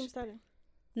 Raheem Sterling.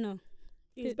 No.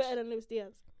 He's Pitch. better than Luis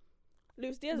Diaz.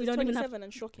 Luis Diaz We is don't even 27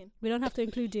 and shocking. We don't have to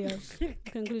include Diaz. We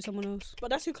can include someone else. But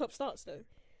that's who Klopp starts, though.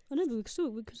 I know, but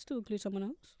we could still include someone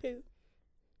else. Who?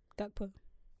 Gakpo.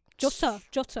 Jota.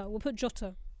 We'll put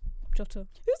Jota.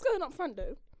 Who's going up front,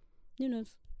 though?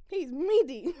 Nunes. He's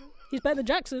meaty. He's better than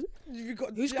Jackson.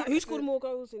 Who scored more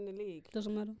goals in the league?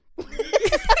 Doesn't matter.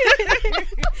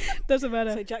 Doesn't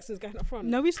matter. So Jackson's going up front.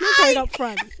 No, he's not going up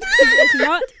front. He's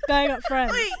not going up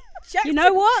front. Wait, Jackson, You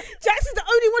know what? Jackson's the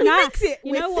only one who makes it.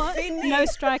 You know what? No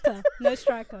striker. No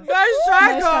striker.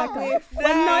 We're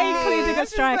not including a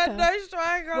striker. No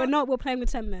striker. We're playing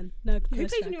with 10 men. No Who plays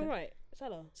striker. on your right?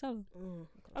 Salah. Salah. Oh,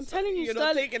 I'm telling you, you're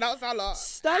not taking out Salah.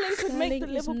 Sterling could make the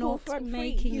Sterling is Liverpool not front three.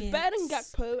 making He's it. better than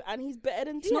Gakpo and he's better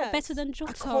than Diaz. He's not better than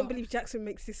Jota. I can't believe Jackson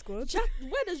makes this squad.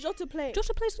 Where does Jota play?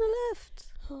 Jota plays on the left.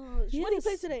 Oh, where do you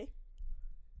play today?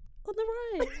 On the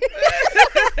right.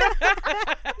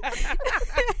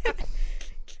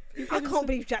 I can't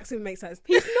believe Jackson makes that.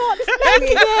 He's not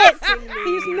making it.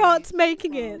 He's not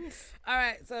making it. All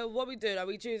right, so what we doing? Are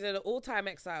we choosing an all-time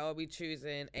XI or are we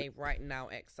choosing a right now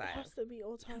XI? It has to be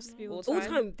all time. All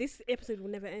time. This episode will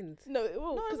never end. No, it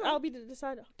will, because I'll be the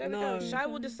decider. There we go. Shai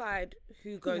will decide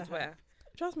who goes where.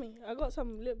 Trust me, I got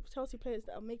some Chelsea players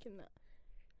that are making that.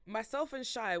 Myself and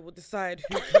Shai will decide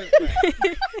who goes where.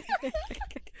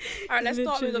 All right, let's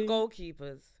start with the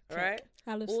goalkeepers. All right,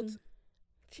 Alisson.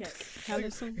 Check.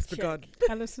 Alisson. It's begun.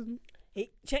 Alisson.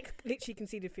 Check literally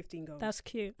conceded 15 goals. That's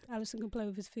cute. Alisson can play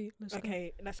with his feet. Let's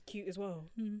okay, that's cute as well.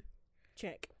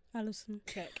 Check. Alisson.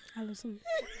 Check. Alisson.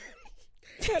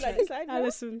 Check.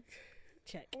 Alisson.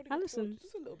 Check. Alisson.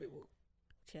 Just a little bit more.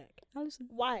 Check. Alisson.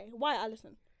 Why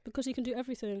Alisson? Because he can do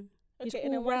everything. He's Okay,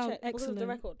 and then all one round check because of excellent. the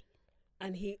record.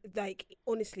 And he, like,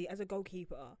 honestly, as a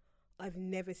goalkeeper, I've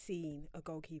never seen a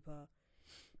goalkeeper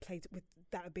play with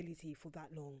that ability for that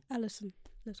long. Alisson.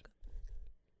 Let's go.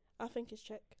 I think it's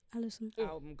check. Alisson.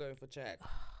 I'm going for check.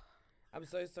 I'm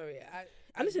so sorry.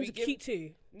 Alisson's cute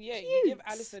too. Yeah, Cute. you give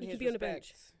Alisson He his could be on the respect.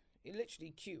 bench. You're literally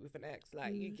cute with an X.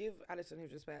 Like, you give Alisson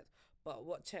his respect. But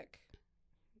what Czech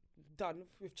done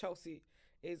with Chelsea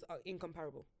is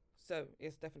incomparable. So,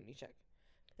 it's definitely check.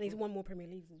 And he's won more Premier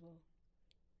Leagues as well.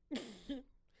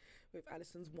 With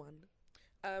Alisson's one.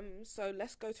 So,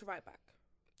 let's go to right back.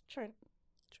 Trent.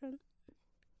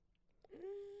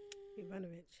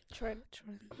 Ivanovic. Trent.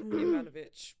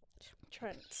 Ivanovic.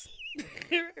 Trent.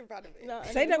 Ivanovic. No,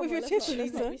 Say that come with on, your let's chest, not be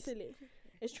Lisa. silly.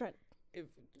 It's Trent.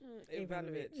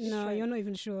 Ivanovic. No, you're not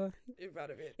even sure.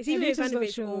 Ivanovic. Is he Lisa's not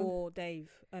Ivanovic sure. or Dave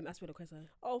Aspilicueta?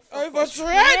 Oh, fuck Over off.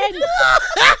 Trent?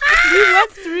 We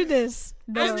went through this.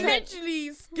 No. I'm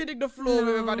literally skidding the floor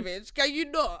with Ivanovic. Can you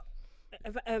not?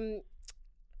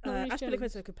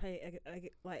 Aspilicueta could play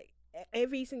like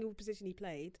every single position he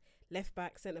played: left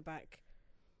back, centre back,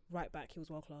 right back. He was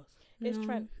world class. It's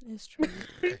Trent. It's Trent.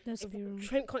 Let's be wrong.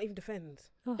 Trent can't even defend.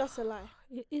 Oh, That's a lie.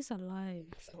 it is a lie.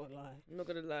 It's not a lie. I'm not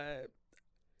gonna lie.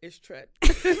 It's Trent.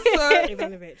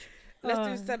 Ivanovic. Let's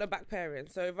do centre back pairing.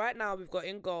 So right now we've got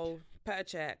in goal Petr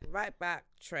Cech, right back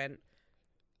Trent,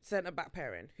 centre back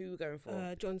pairing. Who we going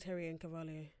for? John Terry and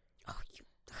Carvalho. Oh, you.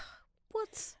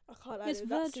 What? I can't lie. It's That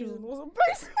Virgil. season wasn't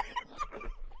basic.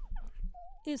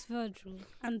 It's Virgil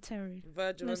and Terry.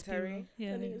 Virgil Let's and be real. Terry.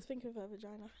 Yeah. I think it's thinking of her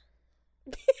vagina.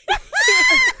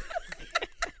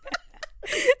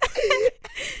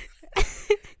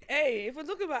 Hey, if we're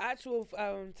talking about actual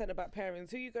centre back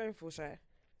pairings, who are you going for, Shai?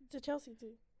 To Chelsea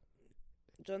too.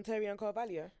 John Terry and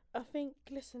Carvalho. I think.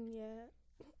 Listen, yeah,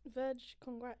 Virg,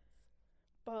 congrats.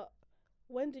 But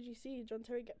when did you see John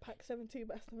Terry get packed 7-2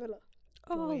 by Aston Villa?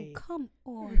 Oh, Boy. come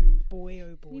on. Boy,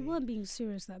 oh boy. We weren't being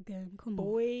serious that game. Come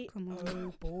Boy, on. Come on.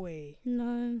 oh boy.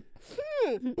 No.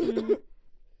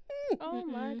 Oh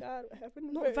my God, what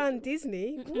happened? Not Van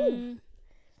Disney. Mm.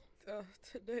 Oh,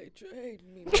 today drained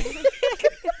me.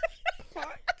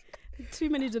 Too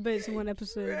many debates in one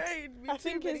episode. Drained me. I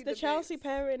think Too many it's the debates. Chelsea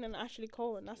pairing and Ashley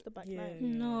Cole, and that's the back Yeah.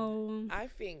 line. No. I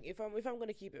think if I'm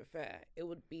gonna keep it fair, it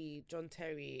would be John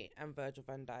Terry and Virgil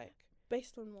van Dijk.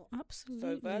 Based on what? Absolutely.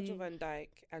 So Virgil van Dijk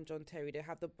and John Terry, they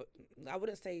have I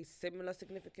wouldn't say similar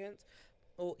significance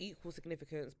or equal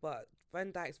significance, but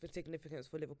Van Dijk's significance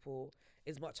for Liverpool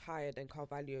is much higher than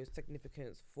Carvalho's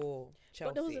significance for Chelsea.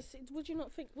 But there was would you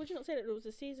not say that there was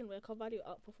a season where Carvalho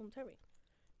outperformed Terry?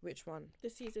 Which one? The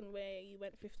season where you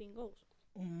went 15 goals.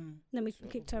 Then we can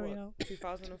kick Terry What, out.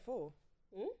 2004?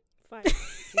 5.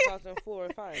 2004 or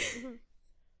 5?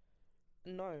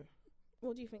 No.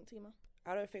 What do you think, Tima?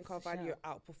 I don't think It's a Carvalho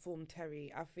shout. outperformed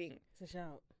Terry. I think It's a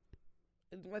shout.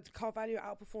 Carvalho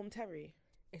outperformed Terry.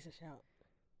 It's a shout.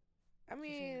 I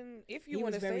mean, if He you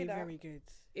want was to very, say that, very good.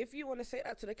 if you want to say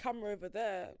that to the camera over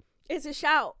there, It's a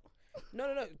shout. no,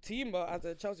 Tima as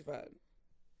a Chelsea fan.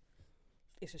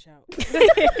 It's a shout.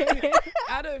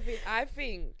 I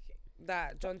think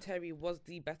that John Terry was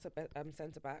the better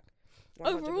centre back. 100%.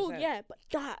 Overall, yeah, but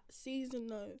that season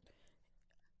though,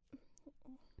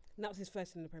 And that was his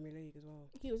first in the Premier League as well.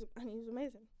 he was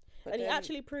amazing, But and he then-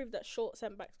 actually proved that short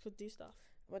centre backs could do stuff.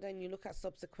 But then you look at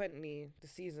subsequently the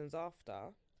seasons after,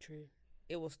 True.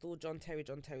 it was still John Terry.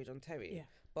 Yeah.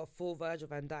 But for Virgil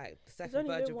van Dijk, the It's second only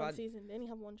been Virgil one van season. They only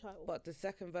have one child. But the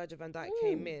second Virgil van Dijk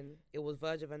came in, it was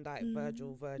Virgil van Dijk,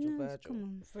 Virgil. No, come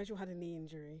on. Virgil had a knee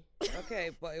injury.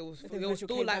 Okay, but it was I think it was Virgil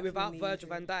still came like back from without the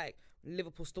Virgil injury. van Dijk,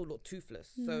 Liverpool still looked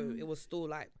toothless. So it was still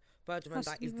like Virgil van Has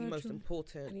to Dijk be is the most Virgil.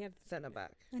 important And he had centre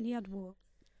back. And he had what?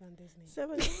 Van Disney.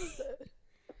 7.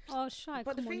 Oh, Shy,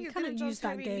 But the come on, thing you is, cannot didn't John use that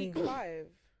Terry game. leak 5?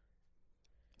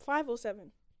 5 or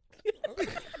 7?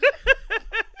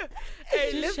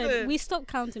 Hey, Just said- listen. we stopped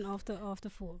counting after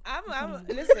 4. I'm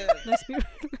listen. Let's be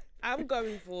I'm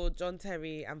going for John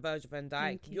Terry and Virgil van Dijk.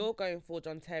 Thank you. You're going for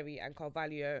John Terry and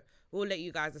Carvalho. We'll let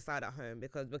you guys decide at home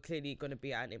because we're clearly going to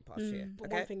be at an impasse here. But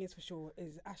Okay? one thing is for sure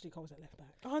is Ashley Cole's at left back.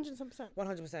 100%.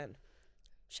 100%.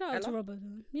 Shout out to Ella? Robert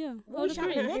though. Yeah. What I we would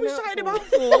shouting agree. at What him are we out shouting for? about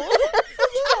for?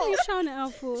 What are you shouting it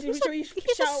out for? Should we He's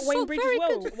shout a Wayne so Bridge very as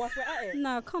well good- whilst we're at it?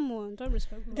 Nah, come on, don't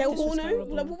respect Robert. Del Disrespect Horno?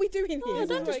 Robert. Like, what are we doing here? No, This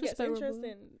don't is where it gets disrespect Robert.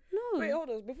 interesting. No. Wait, hold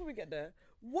on. Before we get there,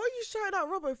 what are you shouting out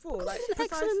Robbo for? Like, He's an excellent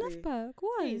precisely. left back.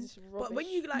 Why? He's But when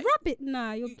you like, Rabbit,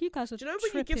 nah, you guys are do you know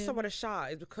when you give tripping. someone a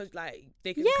shout, it's because like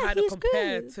they can Yeah, kind of he's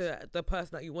compare good. to the person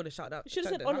that you want to shout out. should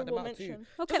have said shout them honourable out to. mention.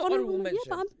 Okay, Just an honourable honourable. Yeah,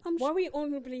 but mention. I'm Why are we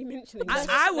honourably mentioning I, this?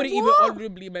 I wouldn't even What?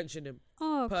 honourably mention him.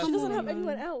 Oh, Personally. come She doesn't on, have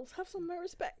anyone man. else. Have some more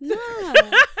respect.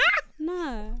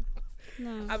 Nah.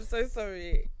 I'm so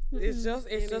sorry. It's just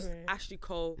Anyway. Ashley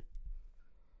Cole.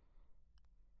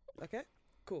 Okay,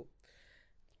 cool.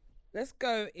 Let's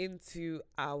go into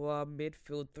our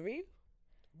midfield 3.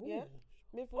 Yeah,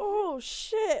 midfield 3. Oh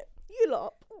shit! You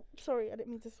lot. Oh, sorry, I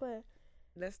didn't mean to swear.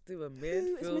 Let's do a Who is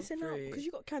midfield missing out? 3. Because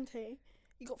you got Kante,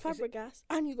 you got Fabregas,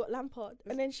 and you got Lampard,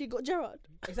 and then she got Gerrard.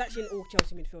 It's actually an all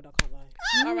Chelsea midfield, I can't lie.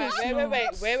 All right,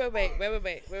 it's wait.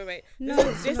 not. No,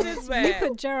 This it's not. is You where.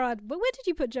 put Gerard, but where did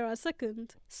you put Gerard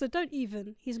second? So don't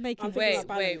even. He's making. I'm thinking things.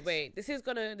 about balance. This is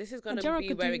gonna And Gerrard be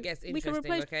could where do- it gets we can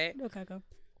interesting. replace- Okay, Okay, go.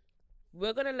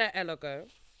 we're gonna let Ella go.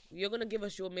 You're gonna give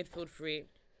us your midfield 3.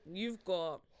 You've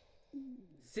got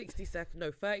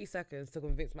 30 seconds to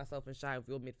convince myself and Shy of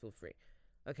your midfield 3.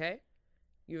 Okay,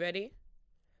 you ready?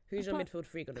 Who's your Apart- midfield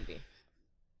 3 gonna be?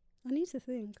 I need to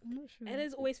think. I'm not sure.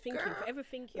 Ella's always thinking, forever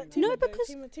thinking. Let No, Tima go.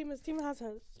 because- Tima has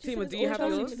hers. She Tima, said it's do you all have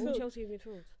Chelsea yours? All midfield. Chelsea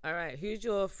midfield. All right, who's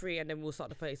your 3, and then we'll start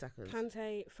the 30 seconds.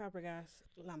 Kante, Fabregas,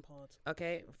 Lampard.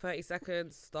 Okay, 30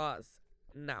 seconds starts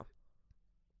now.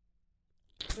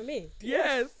 For me,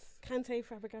 Yes. Kante,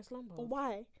 Fabregas, Lampard. But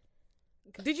why?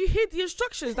 Did you hear the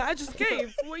instructions that I just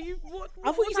gave? What I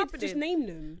thought was you said happening? just name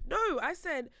them. No, I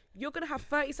said you're gonna have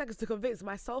 30 seconds to convince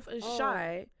myself and Oh.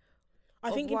 Shy. I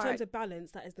Of think in why? terms of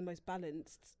balance, that is the most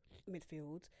balanced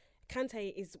midfield.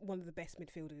 Kante is one of the best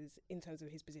midfielders in terms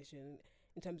of his position,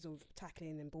 in terms of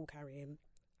tackling and ball carrying.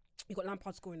 You've got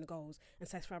Lampard scoring the goals and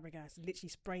Cesc Fabregas literally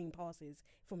spraying passes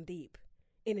from deep,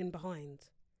 in and behind.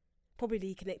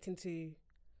 Probably connecting to,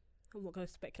 I'm not going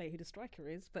to speculate who the striker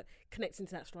is, but connecting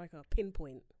to that striker,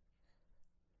 pinpoint.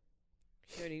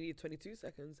 You only need 22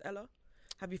 seconds. Ella,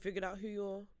 have you figured out who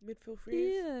your midfield 3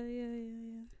 is?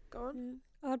 Yeah. Go on.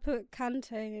 Yeah. I'd put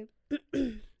Kante,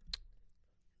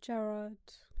 Gerard,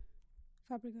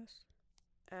 Fabregas.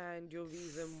 And your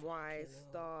reason why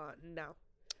start now.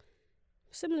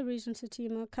 Similar reason to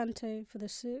Tima. Kante for the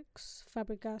 6,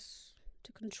 Fabregas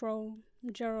to control.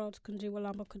 Gerard can do what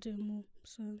Lampard could do more.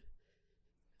 So,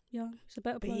 yeah, he's a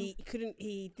better But player.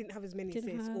 he didn't have as many Didn't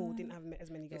assists or have- didn't have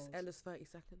as many It's goals. Ella's 30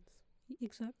 seconds.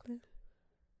 Exactly.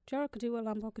 Gerard could do what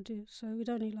Lampard could do, so we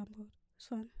don't need Lampard. It's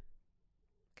fine.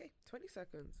 Okay, 20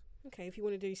 seconds. Okay, if you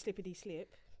want to do slippity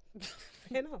slip,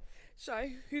 fair enough.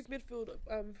 Shy, whose midfield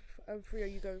 3 are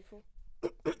you going for?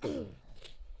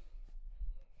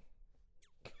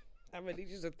 I'm gonna need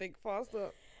you to think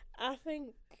faster. I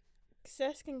think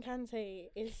Cesc and Kante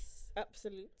is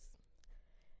absolutes.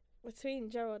 Between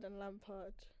Gerrard and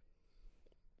Lampard.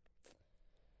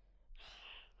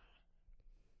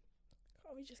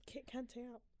 Can't we just kick Kante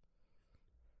out?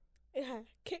 Yeah,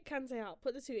 kick Kante out.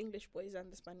 Put the 2 English boys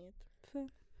and the Spaniard. Fair.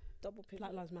 Double pivot.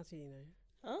 Black Lives Matter, you know.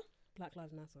 Huh? Black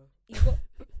Lives Matter. You got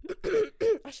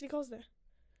Ashley Cole's there.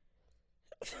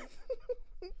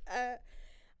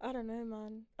 I don't know,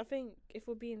 man. I think if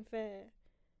we're being fair,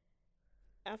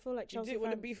 I feel like You Chelsea didn't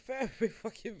want to fans- be fair with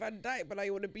fucking Van Dijk, but now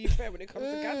you want to be fair when it comes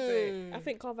to Kante. I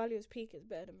think Carvalho's peak is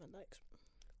better than Van Dijk's.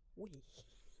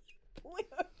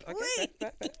 Okay,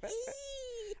 fair.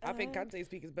 I think Kante's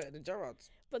peak is better than Gerrard's.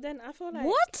 But then I feel like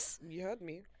What? You heard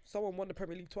me. Someone won the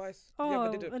Premier League twice. Oh, the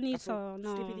other didn't. I Anita, thought-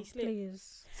 no, Slippity slip.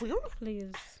 please. Please.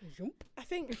 I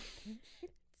think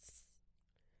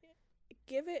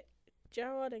give it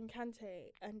Gerrard and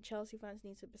Kante, and Chelsea fans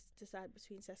need to decide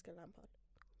between Cesc and Lampard.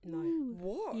 No.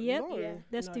 What? Yep. No. Yeah.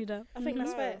 Let's No. do that. I think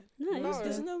that's No. fair. No, No. it's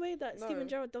There's the- no way that No. Steven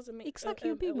Gerrard doesn't make Exactly,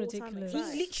 you're being all-time ridiculous. He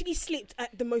exciting. literally slipped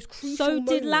at the most crucial So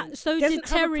did moment. so Doesn't did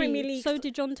have a Premier Terry. League So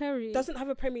did John Terry. Doesn't have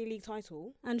a Premier League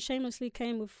title. And shamelessly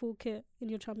came with full kit in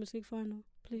your Champions League final.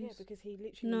 Please. Yeah, because he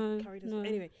literally No, carried us. no,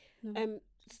 Anyway, no.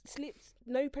 slipped,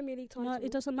 no Premier League title. No,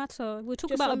 it doesn't matter. We're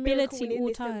talking Just about a miracle ability in all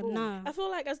Istanbul. time. Nah. I feel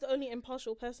like as the only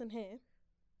impartial person here,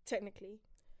 technically,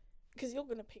 because you're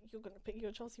gonna pick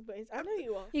your Chelsea boys. I know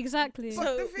you are. Exactly.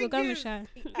 So the thing we're going with is, Shy.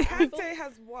 Kante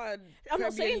has won. I'm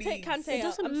not saying Premier take Leagues. Kante It out.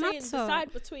 doesn't I'm saying matter.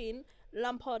 decide between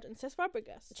Lampard and Cesc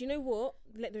Fabregas. Do you know what?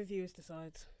 Let the reviewers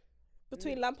decide.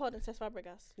 Between Lampard and Cesc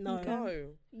Fabregas. No. Okay.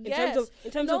 No.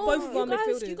 In terms of both of our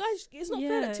midfielders. You guys, it's not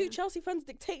fair that Yeah. two Chelsea fans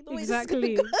dictate the way Exactly. this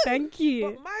is gonna go. Thank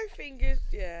you. But my thing is,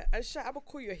 yeah, and Sha, I'm gonna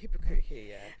call you a hypocrite here,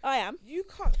 yeah. I am. You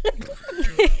can't.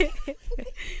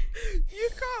 You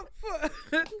can't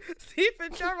put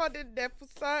Steven Gerrard in there for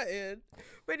certain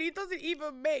when he doesn't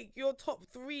even make your top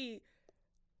 3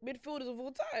 midfielders of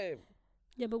all time.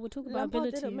 Yeah, but we're talking about Lampard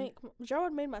ability. didn't make.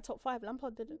 Gerrard made my top 5.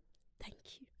 Lampard didn't. Thank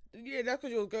you. Yeah, that's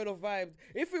because you was going off vibes.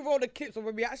 If we roll the clips of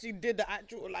when we actually did the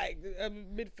actual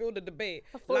midfielder debate,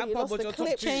 I thought you lost the your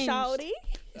clip, top 2. Shouty.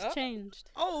 It's Huh? changed.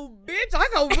 Oh, bitch, I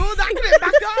can roll that clip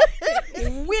back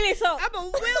up. Wheel it up. I'm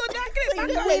going to wheel that clip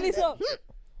back up. Wheel it up.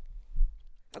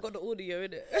 I got the audio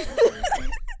in it.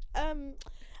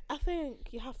 I think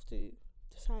you have to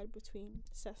decide between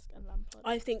Cesc and Lampard.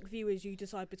 I think viewers, you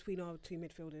decide between our two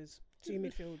midfielders. Two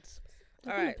midfields.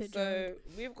 All right, so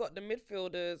we've got the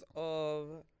midfielders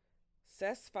of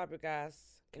Cesc Fabregas,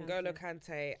 N'Golo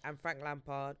Kante, and Frank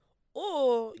Lampard.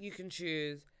 Or you can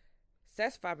choose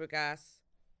Cesc Fabregas,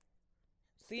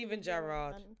 Steven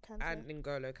Gerrard, and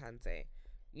N'Golo Kante.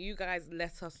 You guys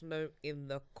let us know in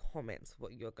the comments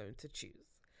what you're going to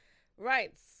choose.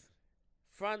 Right,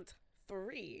 front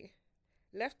 3.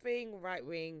 Left wing, right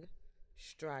wing,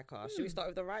 striker. Should we start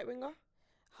with the right winger?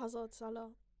 Hazard, Salah.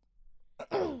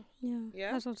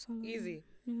 Yeah? Hazard, Salah. Easy.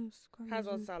 Yes, quite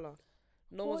Hazard, easy. Salah.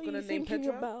 No What one's are going you to name thinking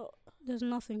Pedro? about? There's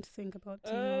nothing to think about.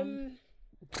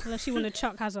 Unless you want to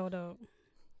chuck Hazard out.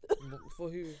 For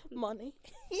who? Money.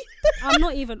 I'm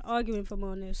not even arguing for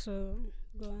Mane, so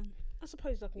go on. I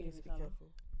suppose I can give her Salah.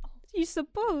 You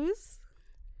suppose?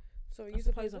 Sorry, I you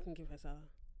suppose suppose I can give her Salah.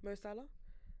 Mo Salah?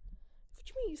 What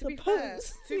do you mean you To be fair,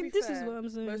 suppose? to be This fair, is what I'm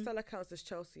saying. Mo Salah counts as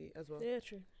Chelsea as well. Yeah,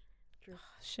 true.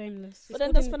 Shameless. But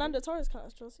then does Fernando Torres count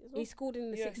as Chelsea as well? He scored in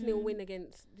the Yeah. 6-0 win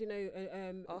against,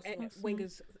 Arsenal.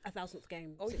 Wenger's 1,000th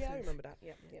game. Oh, yeah, I 6-0. remember that.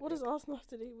 Yeah. What does Arsenal have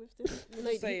to do with this? No,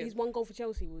 Just saying. his one goal for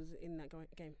Chelsea was in that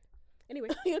game. Anyway,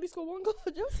 He only scored 1 goal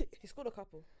for Chelsea. He scored a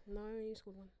couple. no, he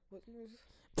scored one.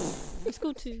 He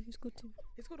scored 2. He scored 2.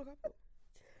 He scored a couple.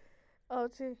 Oh,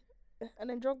 2. And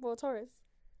then Drogba or Torres.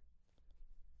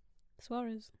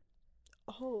 Suarez.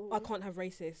 Oh. I can't have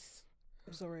racists.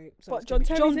 I'm sorry. But John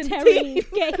Terry's John in Terry, team.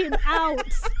 get him out.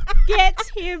 Get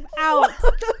him out.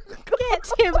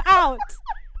 Get him out.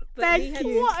 Thank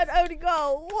you. What an own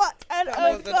goal. What an That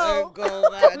own was an goal. own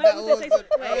goal, man. That was an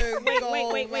own Wait.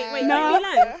 goal, man. No. Let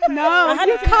me land. No, I you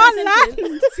haven't can't finished my land.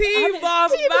 sentence. Team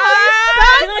up, Can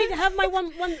man. I have my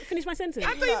one finish my sentence?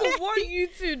 I don't even want you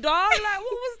to, dog. Like, what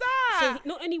was So that?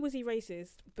 not only was he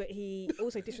racist, but he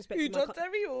also Who, disrespected my John country.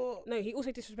 Terry or No, he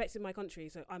also disrespected my country.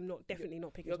 So I'm definitely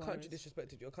not picking your Suarez. country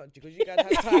disrespected your country because you guys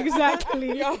had time.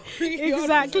 Exactly. You're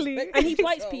Exactly. disrespecting And he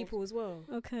bites yourself. people as well.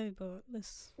 Okay, but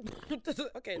let's.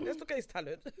 Okay, let's look at his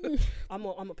talent. I'm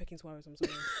not picking Suarez. I'm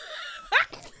sorry.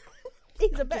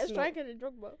 He's a better Just not. striker than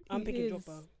Drogba. I'm He picking is.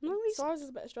 Drogba. No, he's. Suarez is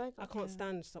a better striker. I can't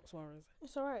stand Suarez.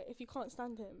 It's alright if you can't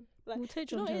stand him. Like, We'll take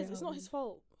do you know John what it is? Terry It's out. not his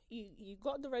fault. You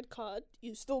got the red card.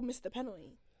 You still missed the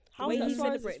penalty. The How way is that he Suarez's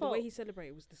celebrated, the fault? way he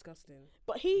celebrated was disgusting.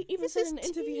 But he even It's said his in the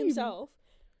interview team. himself,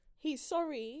 he's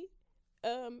sorry.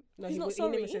 No, He's he not never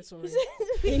sorry. said sorry.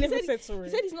 He He never said- said sorry.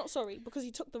 He said he's not sorry because he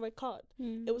took the red card.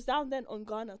 It was down then on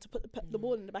Ghana to put the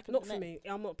ball in the back of Not the for net. me.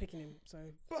 I'm not picking him. So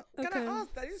But can Okay. I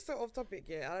ask that? This is so off topic,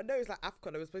 yeah. And I know it's like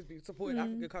Africa that we're supposed to be supporting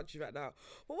African countries right now.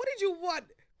 But what did you want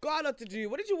Ghana to do?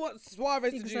 What did you want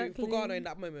Suarez to do Exactly. for Ghana in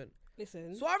that moment?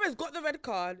 listen. Suarez got the red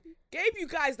card, gave you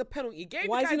guys the penalty, gave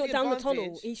Why you is guys he not the down the advantage.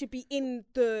 tunnel? He should be in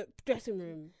the dressing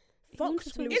room. Fuck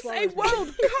wants to- Luis It's a Suarez, man.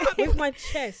 World Cup. With my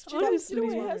chest. Do you know Honestly.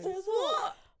 Luis You know what it Suarez? has as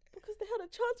well? Because they had a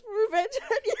chance for revenge.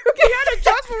 He had a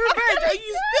chance for revenge and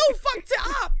you still fucked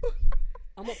it up.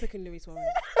 I'm not picking Luis Suarez.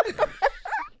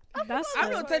 That's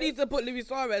I'm not telling you to put Luis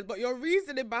Suarez, but your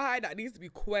reasoning behind that needs to be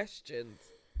questioned.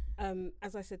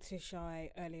 As I said to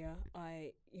Shai earlier,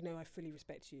 I fully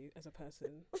respect you as a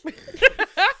person.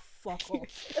 Fuck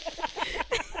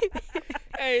off.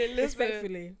 Hey,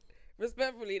 Respectfully.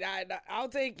 respectfully, I'll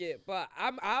take it, but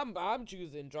I'm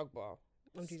choosing Drogba.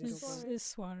 I'm choosing Drogba. It's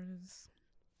Suarez.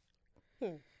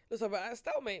 Listen, but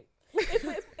stalemate.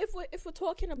 if we're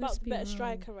talking about Let's the be better real.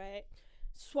 striker, right?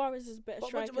 Suarez is better But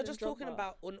striker. we're just than talking Drogba.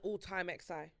 about an all-time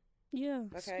XI. Yeah,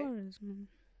 Okay. Suarez, man.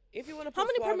 If you want to put How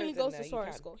many Suarez Premier League in goals there, does you Suarez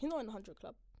can. score? He's not in the 100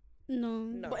 club. No.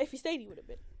 No. But if he stayed, he would have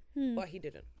been. Hmm. But he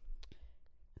didn't.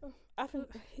 I think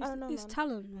I don't know. It's man.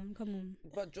 talent, man. Come on.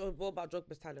 But what about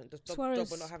Drogba's talent? Does Suarez-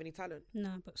 Drogba not have any talent?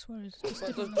 Nah, but Suarez. But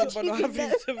does Drogba not have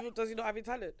any, does he not have any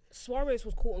talent? Suarez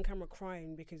was caught on camera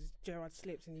crying because Gerrard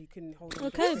slipped and he couldn't hold on.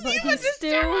 Okay, but he's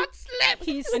still and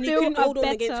he still couldn't hold on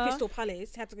against better. Crystal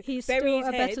Palace. Had to He's bury still his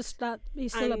a head. better stat.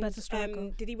 He's still a And, better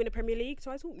striker. Did he win a Premier League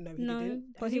title? No, he No, didn't.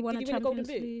 but he won a Did he win Champions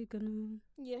Golden Boot? League. And,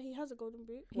 Yeah, he has a golden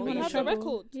boot. he Well, won he a had the treble.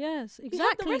 record. Yes, He had the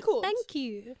exactly. record. Thank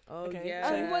you. Oh Okay.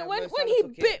 yeah. And when Mo he Salah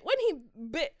took it.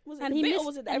 was it And the he bit missed- or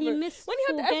was it the and he ever? missed When he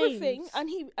had 4 the everything games. and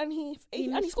he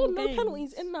missed scored 4 no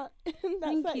penalties games. in that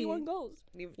Thank 31 you. goals.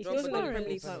 He Drogba still doesn't have a didn't Premier League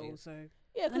win title, penalties. so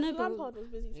Yeah, I know, because but- Lampard was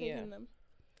busy taking Yeah. them.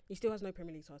 he still has no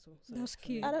Premier League title. So That's for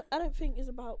cute. me- I don't think it's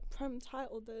about Prem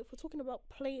title though. If we're talking about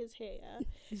players here, yeah.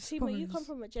 It's See, but you come Suarez.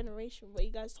 from a generation where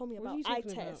you guys told me What are about you eye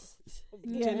talking about? tests.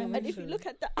 Yeah. And if you Generation. look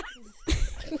at the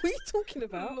What are you talking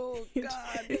about? Lord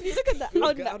God. if you look at the,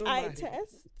 Look on at the my- eye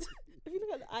test, if you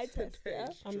look at the eye test, yeah,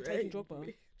 I'm taking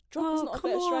Drogba. Drogba's Oh, not a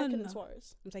come better striker on. than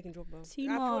Suarez. I'm taking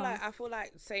Drogba. I feel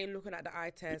like saying looking at the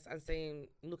eye test and saying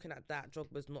looking at that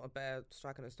Drogba's not a better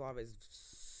striker than Suarez is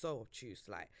so obtuse.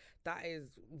 Like that is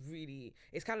really,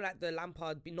 it's kind of like the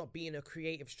Lampard not being a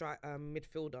creative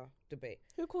midfielder debate.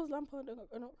 Who calls Lampard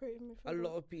a not creative midfielder? A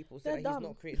lot of people say They're that he's dumb.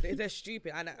 not creative. They're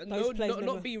stupid, and Those players never-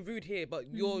 not being rude here,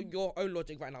 but your own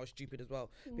logic right now is stupid as well.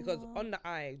 Because on the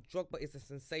eye, Drogba is a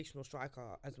sensational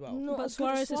striker as well. Not But as good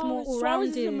as Suarez is more Suarez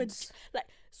is a all-rounded.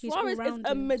 He's Suarez is a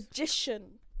all-rounded.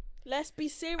 magician. Let's be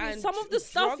serious. And Some of the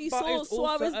stuff you Drogba saw is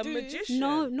also Suarez a do. magician.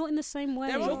 No, not in the same way.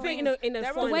 There are Drogba things- in a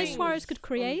there The are way fine. things- Suarez could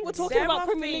create. We're talking There about are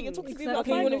Premier League. You're things- talking Exactly. about Okay,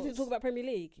 you want finals. to talk about Premier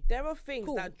League? There are things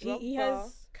Cool. that He Drogba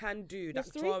has- can do There's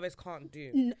that 3? Suarez can't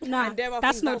do. Nah, And there are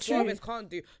that's things not that true. Suarez can't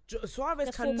do. Suarez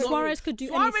There's 4 cannot. Suarez could do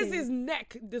Suarez's anything.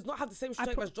 neck does not have the same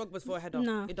strength as Drogba's for a header.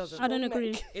 No, It doesn't. I don't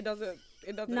agree. It doesn't.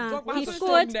 It doesn't. Nah, Drogba he has a strong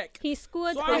scored. neck. He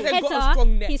scored Suarez a has got a header.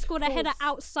 strong neck. He scored a Of header course.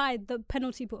 outside the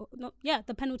penalty ball.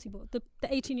 The penalty ball. The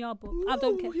 18-yard ball. I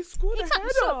don't care. He scored a Exactly.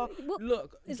 header. So, what-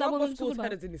 Look, is that what Drogba we're scores talking about?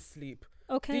 headers in his sleep.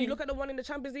 Okay. Do you look at the one in the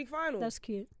Champions League final? That's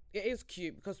cute. It is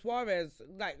cute because Suarez,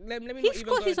 like, let me He not even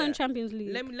scored go his there. own Champions League.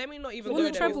 Let me not even Won go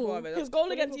the there with treble. Suarez. His goal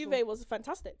For against Liverpool. Juve was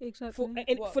fantastic. Exactly.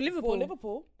 What, for Liverpool.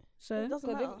 Liverpool? So, It doesn't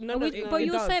Got matter. Liv- No, but it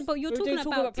you're does. saying, but you're We're talking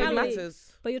talking about about Premier It talent. League.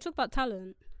 matters. But you're talking about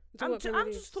talent.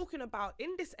 I'm just talking about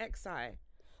in this XI.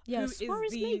 Yeah, Who is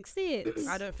Suarez the- makes it.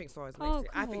 I don't think Suarez makes Oh, it.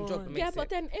 I think come Drogba on. makes Yeah, it. but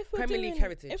then if we're Premier doing League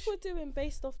heritage. if we're doing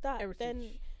based off that, then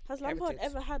Heritage. has Lampard Heritage.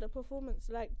 ever had a performance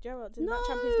like Gerrard's in that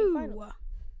Champions League final? No.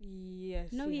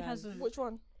 Yes. No, he has. hasn't. Which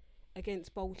one?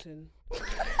 Against Bolton.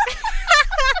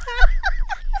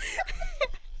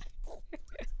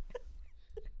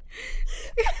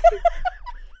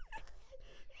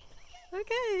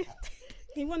 Okay.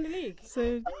 He won the league.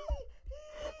 So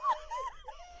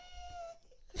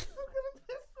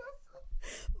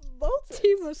Bolton.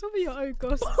 Timo, some of your own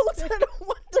gossip. Bolton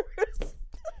Wanderers.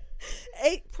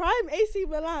 Prime AC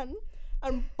Milan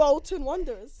and Bolton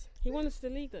Wanderers. He won us the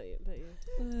league that year.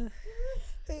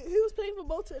 Who was playing for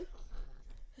Bolton?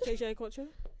 JJ Kocher.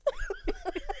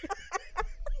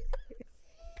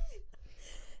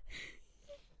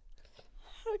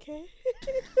 Okay.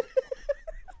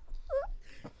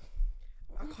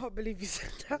 I can't believe you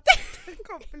said that. I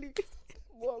can't believe you said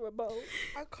What a rebel.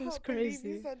 I can't That's believe crazy.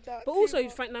 you said that. But also,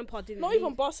 Timo. Frank Lampard didn't. Not leave.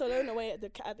 even Barcelona away at the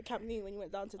Camp Nou when you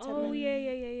went down to 10 Oh men.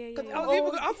 yeah. 'Cause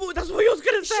I thought that's what you was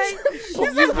gonna say.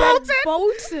 You said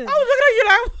Bolton. I was looking at you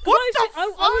like, what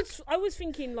the fuck? I was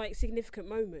thinking like significant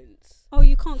moments. Oh,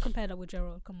 you can't compare that with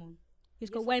Gerrard. Come on. He's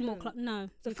got Yes, way I more can. clutch. No,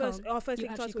 The you first, can't. our first You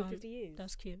league actually title in can't. 50 years.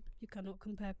 That's cute. You cannot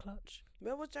compare clutch.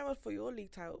 Where was Gerrard for your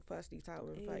league title, first league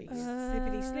title in 30 years?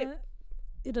 Slippity slip.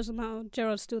 It doesn't matter.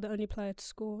 Gerrard's still the only player to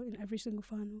score in every single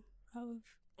final out of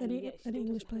any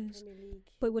English players.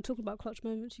 But we're talking about clutch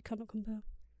moments. You cannot compare.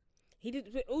 He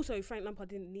did. But also, Frank Lampard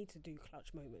didn't need to do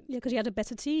clutch moments. Yeah, because he had a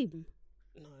better team.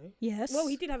 No. Yes. Well,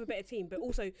 he did have a better team, but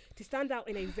also to stand out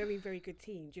in a very, very good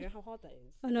team. Do you know how hard that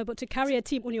is? I know, but to carry a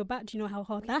team on your back, do you know how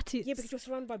hard that is? Yeah, because you're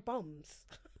surrounded by bums.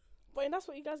 But that's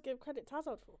what you guys gave credit to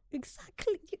Hazard for.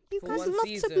 Exactly. You For guys one love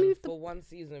season, to move the. for one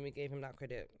season, we gave him that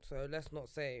credit. So let's not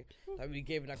say that we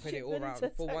gave him that credit all Really round. to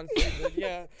For say. one season,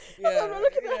 yeah. what I'm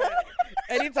looking at.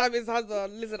 Anytime it's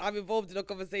Hazard, listen, I'm involved in a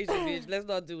conversation, bitch. Let's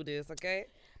not do this, okay?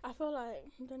 I feel like,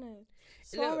 I don't know,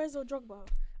 Suarez or Drogba.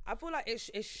 I feel like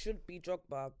it should be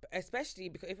Drogba, especially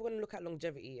because if we're going to look at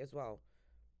longevity as well,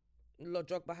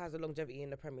 Drogba has a longevity in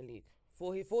the Premier League.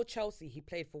 For Chelsea, he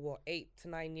played for what, 8 to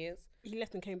 9 years? He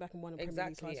left and came back and won a Premier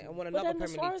Exactly, League and title. won But another then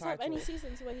does Premier League Suarez have title. any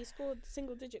seasons where he scored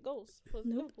single-digit goals for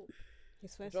Liverpool?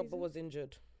 His first Drogba season. was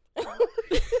injured.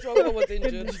 Drogba was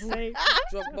injured. Goodness sake.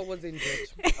 Drogba was injured.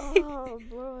 Oh,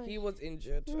 bro. He was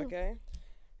injured, okay?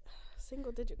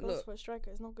 Single-digit goals Look. for a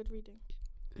striker is not good reading.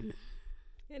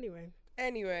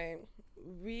 Anyway,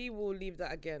 we will leave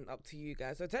that again up to you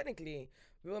guys. So technically,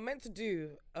 we were meant to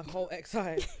do a whole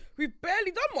XI. We've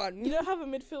barely done one. You don't have a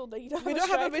midfielder. You don't We have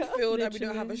don't a have a striker. midfield and we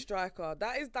don't have a Literally. striker.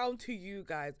 That is down to you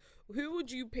guys. Who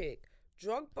would you pick?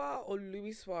 Drogba or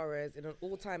Luis Suarez in an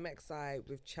all-time XI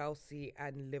with Chelsea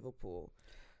and Liverpool?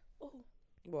 Oh,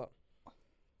 What?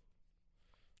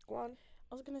 Go on.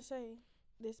 I was gonna say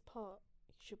this part.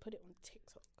 You should put it on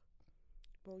TikTok.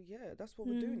 Well, yeah, that's what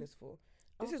we're doing this for.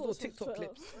 This I is thought all it was TikTok Twitter.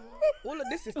 clips. All of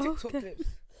this is TikTok Okay.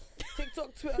 clips.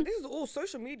 TikTok, Twitter. This is all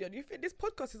social media. Do you think this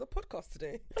podcast is a podcast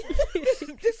today?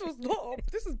 this was not.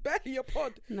 This is barely a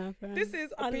pod. No, fair This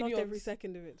is I loved opinions. every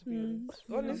second of it, to be honest.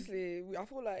 Honestly, I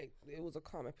feel like it was a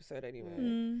calm episode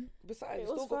anyway. Besides, It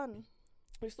was fun.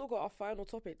 we still got our final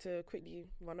topic to quickly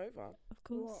run over. Of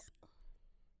course.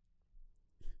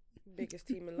 Biggest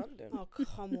team in London. Oh,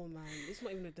 come on, man. It's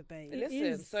not even a debate.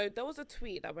 Listen, so there was a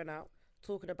tweet that went out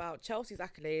talking about Chelsea's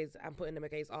accolades and putting them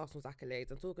against Arsenal's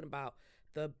accolades and talking about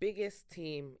the biggest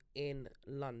team in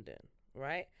London,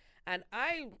 right? And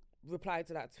I replied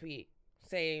to that tweet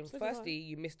saying, So did firstly,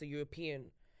 you missed the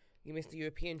European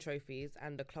trophies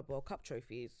and the Club World Cup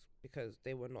trophies because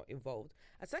they were not involved.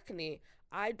 And secondly,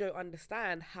 I don't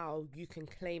understand how you can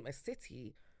claim a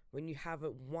city when you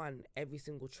haven't won every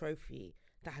single trophy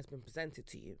that has been presented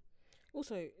to you.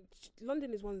 Also,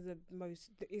 London is one of the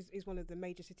is one of the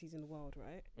major cities in the world,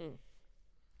 right?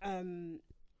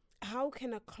 How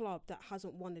can a club that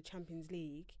hasn't won the Champions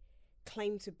League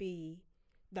claim to be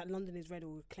that London is red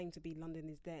or claim to be London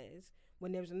is theirs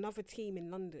when there's another team in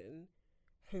London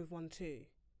who've won 2?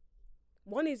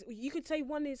 One is, you could say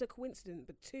one is a coincidence,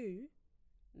 but 2,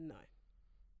 no.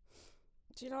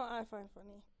 Do you know what I find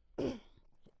funny?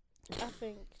 I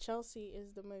think Chelsea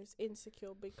is the most insecure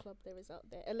big club there is out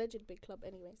there. Alleged big club,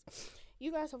 anyways.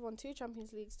 You guys have won 2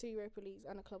 Champions Leagues, 2 Europa Leagues,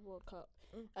 and a Club World Cup,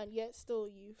 and yet still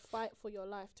you fight for your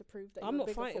life to prove that I'm you're a not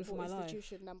bigger fighting for football my life.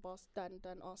 institution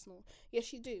than Arsenal.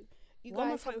 Yes, you do. You Why am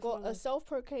I guys have fighting for got my a life?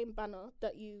 self-proclaimed banner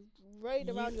that you rode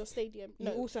around your stadium. You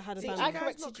No, also had a see, banner. I You guys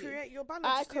corrected not you. create your banner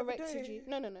I just the other corrected day. you.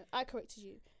 No. I corrected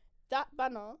you. That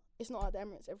banner is not at the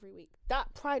Emirates every week.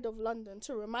 That pride of London,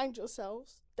 to remind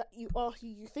yourselves that you are who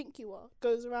you think you are,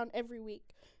 goes around every week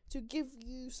to give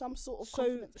you some sort of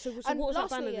confidence. So And what was that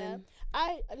lastly, banner yeah, then?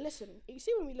 I listen. You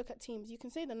see, when we look at teams, you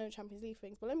can say they're no Champions League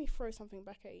things, but let me throw something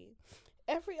back at you.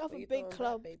 Every other you big throwing back,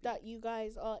 club baby? that you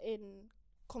guys are in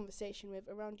conversation with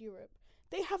around Europe,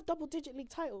 they have double-digit league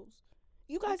titles.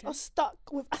 You guys Okay. are stuck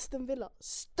with Aston Villa.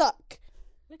 Stuck.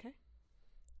 Okay.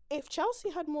 If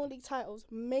Chelsea had more league titles,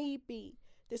 maybe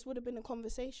this would have been a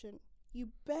conversation. You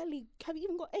barely have you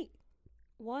even got 8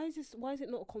 Why is it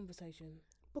not a conversation?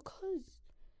 because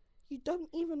you don't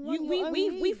even run your own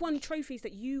We've league. won trophies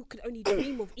that you could only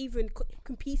dream of even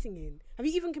competing in. Have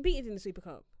you even competed in the Super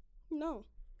Cup? No,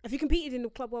 Have you competed in the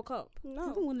Club World Cup? I no.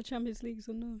 haven't won the Champions League,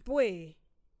 so no. Boy,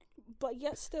 But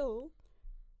yet still,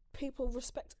 people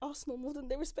respect Arsenal more than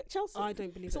they respect Chelsea. I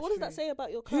don't believe So that's what does true. that say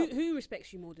about your club? Who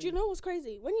respects you more than Do you know what's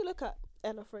crazy? When you look at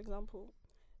Ella, for example,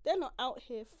 they're not out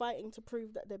here fighting to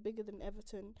prove that they're bigger than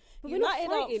Everton. But we're not United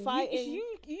fighting. aren't fighting.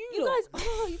 You guys,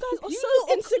 lot. you guys are You so lot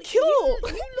are- insecure.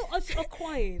 You lot are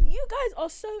crying. You guys are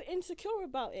so insecure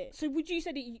about it. So would you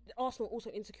say that Arsenal are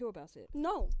also insecure about it?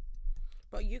 No.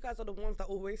 But you guys are the ones that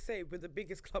always say we're the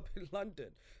biggest club in London.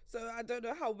 So I don't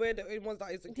know how we're the only ones that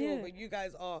are insecure, Yeah. but you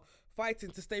guys are fighting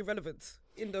to stay relevant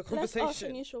in the Let's ask a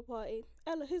conversation. neutral party.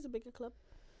 Ella, who's a bigger club?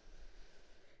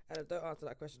 And don't answer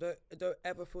that question. Don't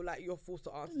ever feel like you're forced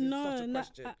to answer such a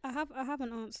question. I have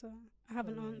an answer. I have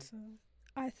an answer.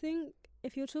 I think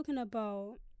if you're talking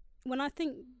about, when I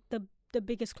think the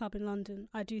biggest club in London,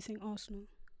 I do think Arsenal.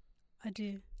 I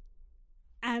do.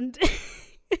 And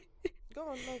Go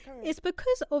on, no, carry on. it's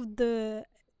because of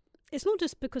it's not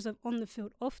just because of on the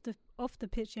field, off the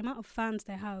pitch, the amount of fans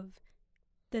they have,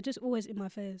 they're just always in my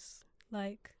face.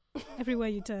 Like everywhere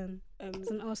you turn, there's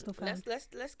an Arsenal fan.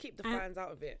 Let's keep the fans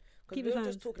out of it, because keep we the were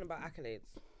just fans. talking about accolades.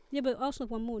 Yeah, but Arsenal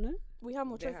have won more, no? We have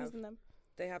more They trophies have. than them.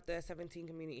 They have their 17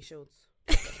 community shields.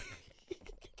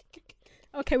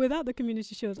 Okay, without the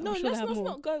community shields, No, I'm sure let's they have more.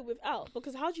 not go without,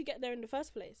 because how do you get there in the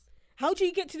first place? How do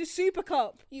you get to the Super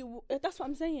Cup That's what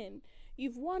I'm saying.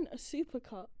 You've won a Super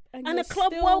Cup and you're a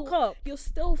Club still- World Cup? You're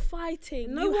still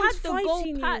fighting. No you one's had the gold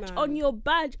fighting you, patch man. on your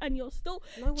badge, and you're still.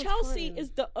 No one's Chelsea fighting.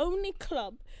 is the only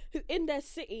club who, in their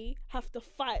city, have to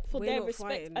fight for We're their not respect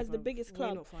fighting, as the bruv. biggest We're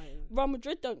club. not fighting. Real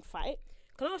Madrid don't fight.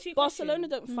 Can I ask you a Barcelona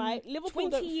question? don't fight. Liverpool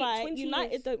 20 don't fight. 20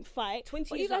 United years- don't fight. 20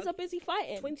 But you years guys out- are busy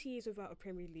fighting. 20 years without a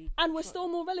Premier League. And we're Club. still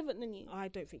more relevant than you. I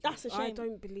don't think That's a I shame.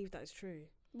 don't believe that is true.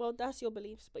 Well, that's your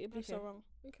beliefs, but your beliefs Okay. are wrong.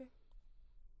 Okay.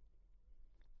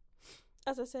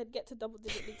 As I said, get to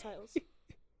double-digit league titles.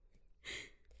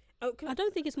 I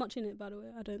don't think it's much in it, by the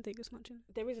way. I don't think it's much in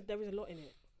it. There is a lot in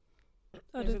it.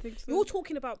 I don't think so. You're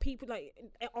talking about people like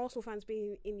Arsenal fans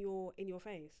being in your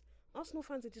face. Arsenal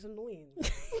fans are just annoying.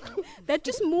 They're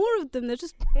just more of them. They're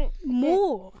just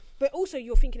more. But also,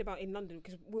 you're thinking about in London,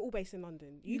 because we're all based in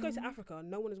London. You go to Africa,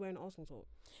 no one is wearing an Arsenal top.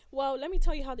 Well, let me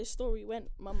tell you how this story went,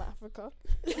 Mama Africa.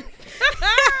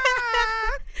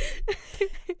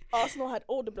 Arsenal had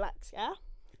all the blacks, yeah?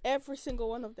 Every single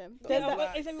one of them. There's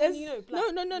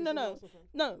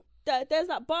there's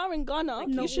that bar in Ghana.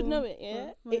 You should know it,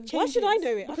 yeah? Why should I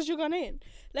know it? Because you're Ghanaian.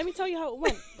 Let me tell you how it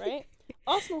went, right?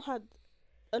 Arsenal had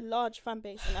a large fan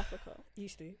base in Africa.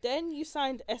 Used to. Then you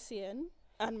signed Essien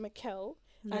and Mikel,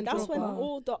 and Drogba. that's when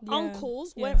all the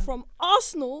uncles went from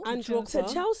Arsenal and to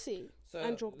Chelsea. So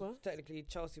and Drogba. Technically,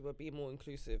 Chelsea were being more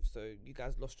inclusive, so you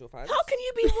guys lost your fans. How can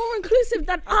you be more inclusive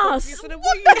than us? So then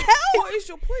What the hell? What is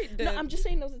your point then? No, I'm just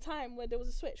saying there was a time where there was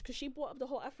a switch because she brought up the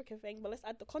whole African thing. But let's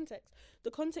add the context.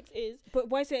 The context is. But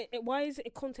why is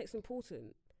it context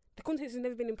important? The context has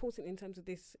never been important in terms of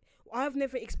this. I've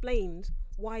never explained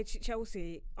why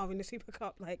Chelsea are in the Super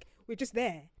Cup. Like, we're just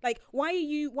there. Like, why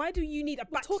do you need a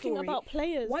backstory? We're talking about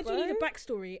players. Why do you need a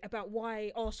backstory about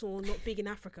why Arsenal are not big in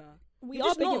Africa? We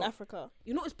are big in Africa.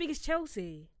 You're not as big as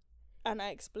Chelsea. And I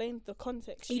explained the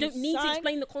context. You don't need to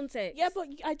explain the context. Yeah, but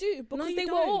I do, because they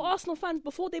were all Arsenal fans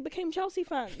before they became Chelsea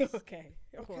fans. Okay,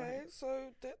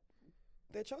 so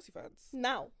they're Chelsea fans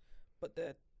now. But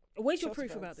they're where's your Chelsea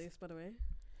proof fans. about this, by the way?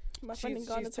 My friend in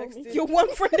Ghana told me. Your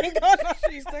one friend in Ghana.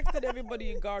 She's texted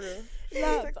everybody in Ghana. She's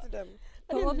texted them.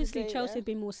 But obviously, Chelsea have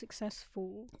been more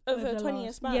successful over a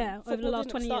 20-year span. Yeah, over the last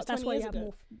 20 years. That's why you have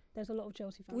more. There's a lot of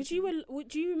Chelsea fans. Do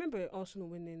you remember Arsenal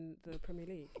winning the Premier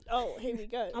League? Oh, here we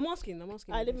go. I'm asking.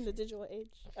 I live in the digital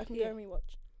age. I can go and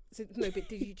rewatch. So, no, but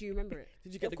do you remember it?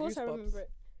 Did you get the goosebumps? Of course I remember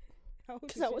it.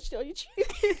 Because I watched it on YouTube.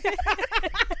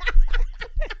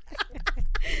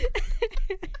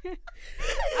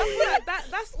 I feel like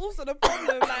that's also the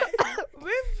problem. Like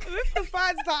with the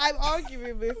fans that I'm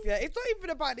arguing with, yeah, it's not even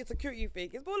about the security thing.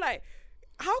 It's more like,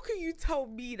 how can you tell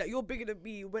me that you're bigger than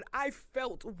me when I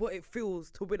felt what it feels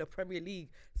to win a Premier League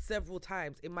several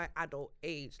times in my adult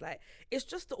age? Like, it's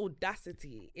just the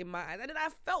audacity in my eyes. And then I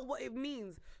felt what it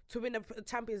means to win a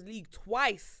Champions League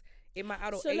twice in my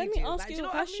adult age. So let me ask you a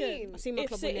question. I mean? I've seen my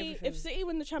club win everything. If City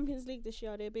win the Champions League this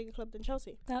year, are they a bigger club than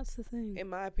Chelsea? That's the thing. In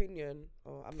my opinion,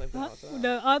 I'm not even answer that.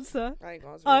 No, answer. I ain't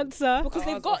answering. Answer. Because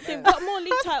they've got more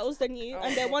league titles than you,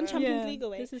 and they're one Champions League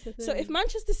away. This is the thing. So if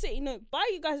Manchester City, by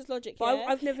you guys' logic, But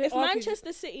I've never if argued.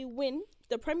 Manchester City win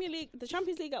the Premier League, the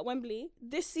Champions League at Wembley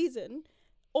this season,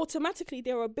 automatically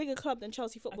they're a bigger club than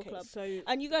Chelsea Football Club. So,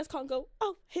 and you guys can't go,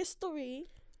 history.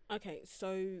 okay,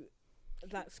 so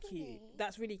that's cute.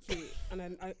 That's really cute, and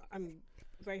I'm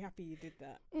very happy you did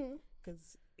that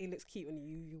because it looks cute on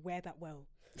you. You wear that well.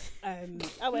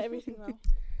 I wear everything well.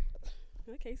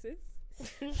 Okay, sis.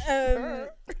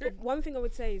 One thing I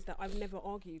would say is that I've never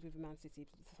argued with a Man City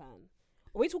fan.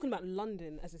 We're talking about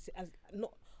London as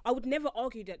not. I would never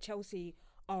argue that Chelsea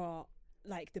are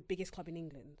like the biggest club in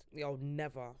England. Yo,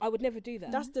 never. I would never do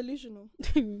that. That's delusional.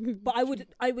 But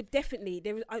I would definitely.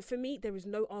 For me, there is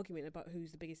no argument about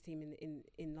who's the biggest team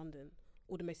in London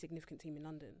or the most significant team in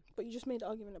London. But you just made an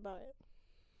argument about it.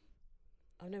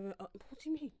 I've never. What do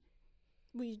you mean?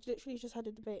 We literally just had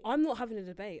a debate. I'm not having a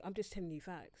debate. I'm just telling you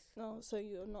facts. Oh, so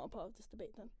you're not a part of this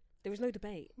debate then? There is no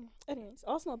debate. Anyways,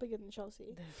 Arsenal are bigger than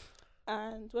Chelsea.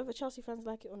 And whether Chelsea fans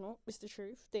like it or not, it's the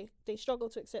truth. They struggle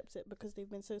to accept it because they've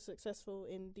been so successful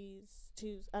in these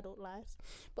two's adult lives.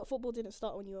 But football didn't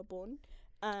start when you were born.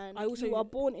 And you are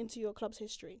born into your club's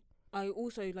history. I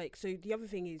also so the other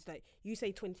thing is like you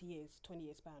say 20 year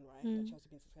span, right? That Chelsea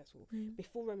been successful.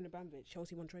 Before Roman Abramovich,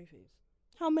 Chelsea won trophies.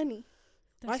 How many?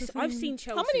 I've seen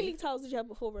Chelsea. How many league titles did you have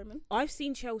before Roman? I've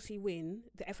seen Chelsea win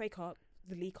the FA Cup,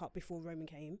 the League Cup before Roman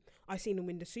came. I've seen them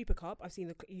win the Super Cup. I've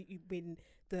seen you win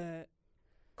the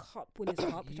Cup Winners'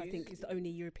 Cup, which I think is the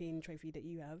only European trophy that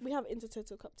you have. We have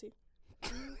Intertoto Cup too.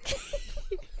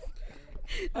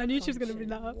 I knew she was going to bring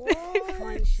that up.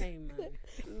 Fine shame, man.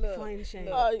 Look, fine shame.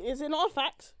 Is it not a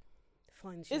fact?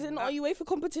 Fine shame. Is it not a UEFA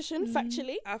competition,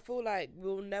 factually? I feel like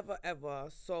we'll never ever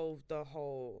solve the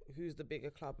whole who's the bigger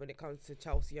club when it comes to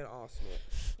Chelsea and Arsenal.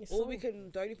 The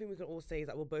only thing we can all say is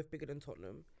that we're both bigger than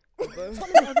Tottenham.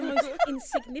 Tottenham are the most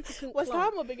insignificant West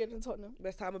club. Ham are bigger than Tottenham.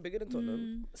 West Ham are bigger than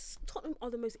Tottenham. Tottenham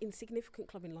are the most insignificant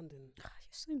club in London. You're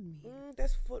so mean.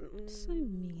 That's Fulham. So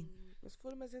mean. Was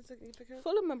Fulham as insignificant?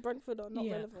 Fulham and Brentford are not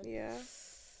relevant. Yeah.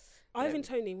 Ivan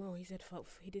Toney, well, he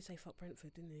did say fuck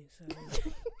Brentford, didn't he? So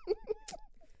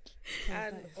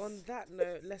And on that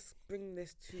note, let's bring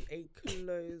this to a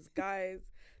close. Guys,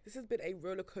 this has been a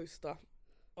roller coaster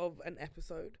of an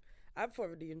episode. I've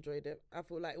thoroughly enjoyed it. I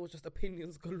feel like it was just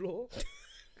opinions galore.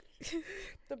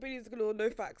 Opinions galore, no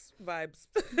facts vibes.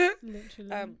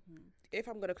 Literally. If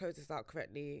I'm going to close this out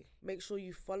correctly, make sure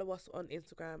you follow us on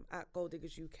Instagram at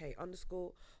GoldDiggersUK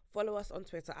 _. Follow us on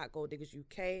Twitter at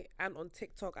GoldDiggersUK and on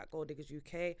TikTok at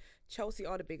GoldDiggersUK. Chelsea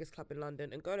are the biggest club in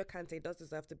London, and N'Golo Kante does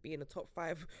deserve to be in the top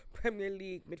 5 Premier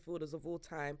League midfielders of all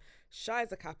time. Shai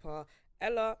is a kappa.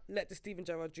 Ella, let the Steven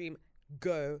Gerrard dream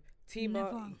go.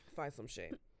 Tima, find some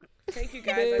shame. Thank you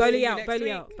guys. Belly out,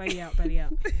 belly out, belly out, belly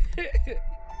out.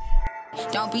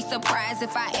 Don't be surprised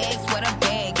if I ask what a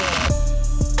bag is.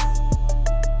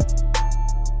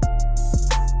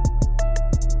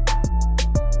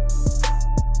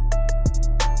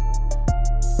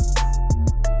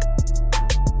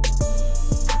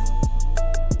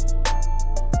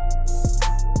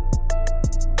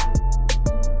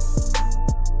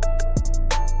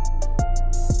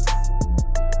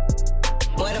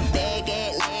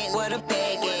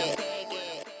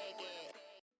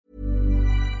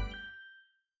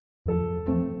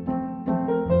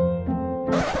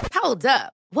 Hold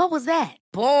up. What was that?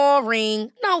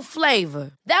 Boring. No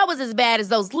flavor. That was as bad as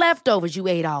those leftovers you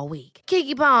ate all week.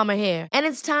 Keke Palmer here, and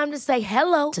it's time to say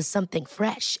hello to something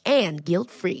fresh and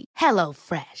guilt-free. Hello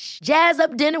Fresh. Jazz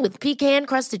up dinner with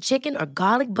pecan-crusted chicken or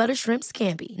garlic butter shrimp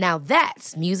scampi. Now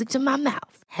that's music to my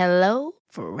mouth. Hello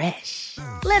Fresh.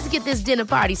 Let's get this dinner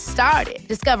party started.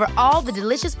 Discover all the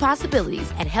delicious possibilities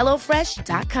at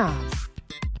hellofresh.com.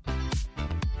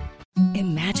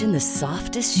 Imagine the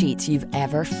softest sheets you've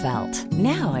ever felt.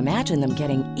 Now imagine them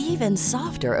getting even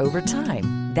softer over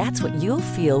time. That's what you'll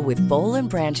feel with Boll &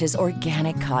 Branch's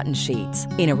organic cotton sheets.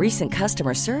 In a recent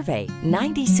customer survey,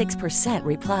 96%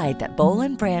 replied that Boll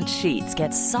 & Branch sheets get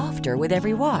softer with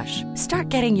every wash. Start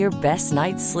getting your best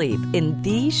night's sleep in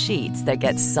these sheets that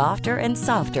get softer and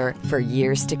softer for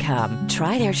years to come.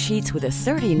 Try their sheets with a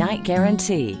 30-night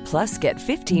guarantee. Plus, get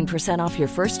 15% off your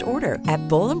first order at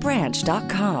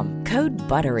bollandbranch.com. Code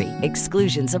BUTTERY.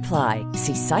 Exclusions apply.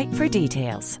 See site for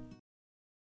details.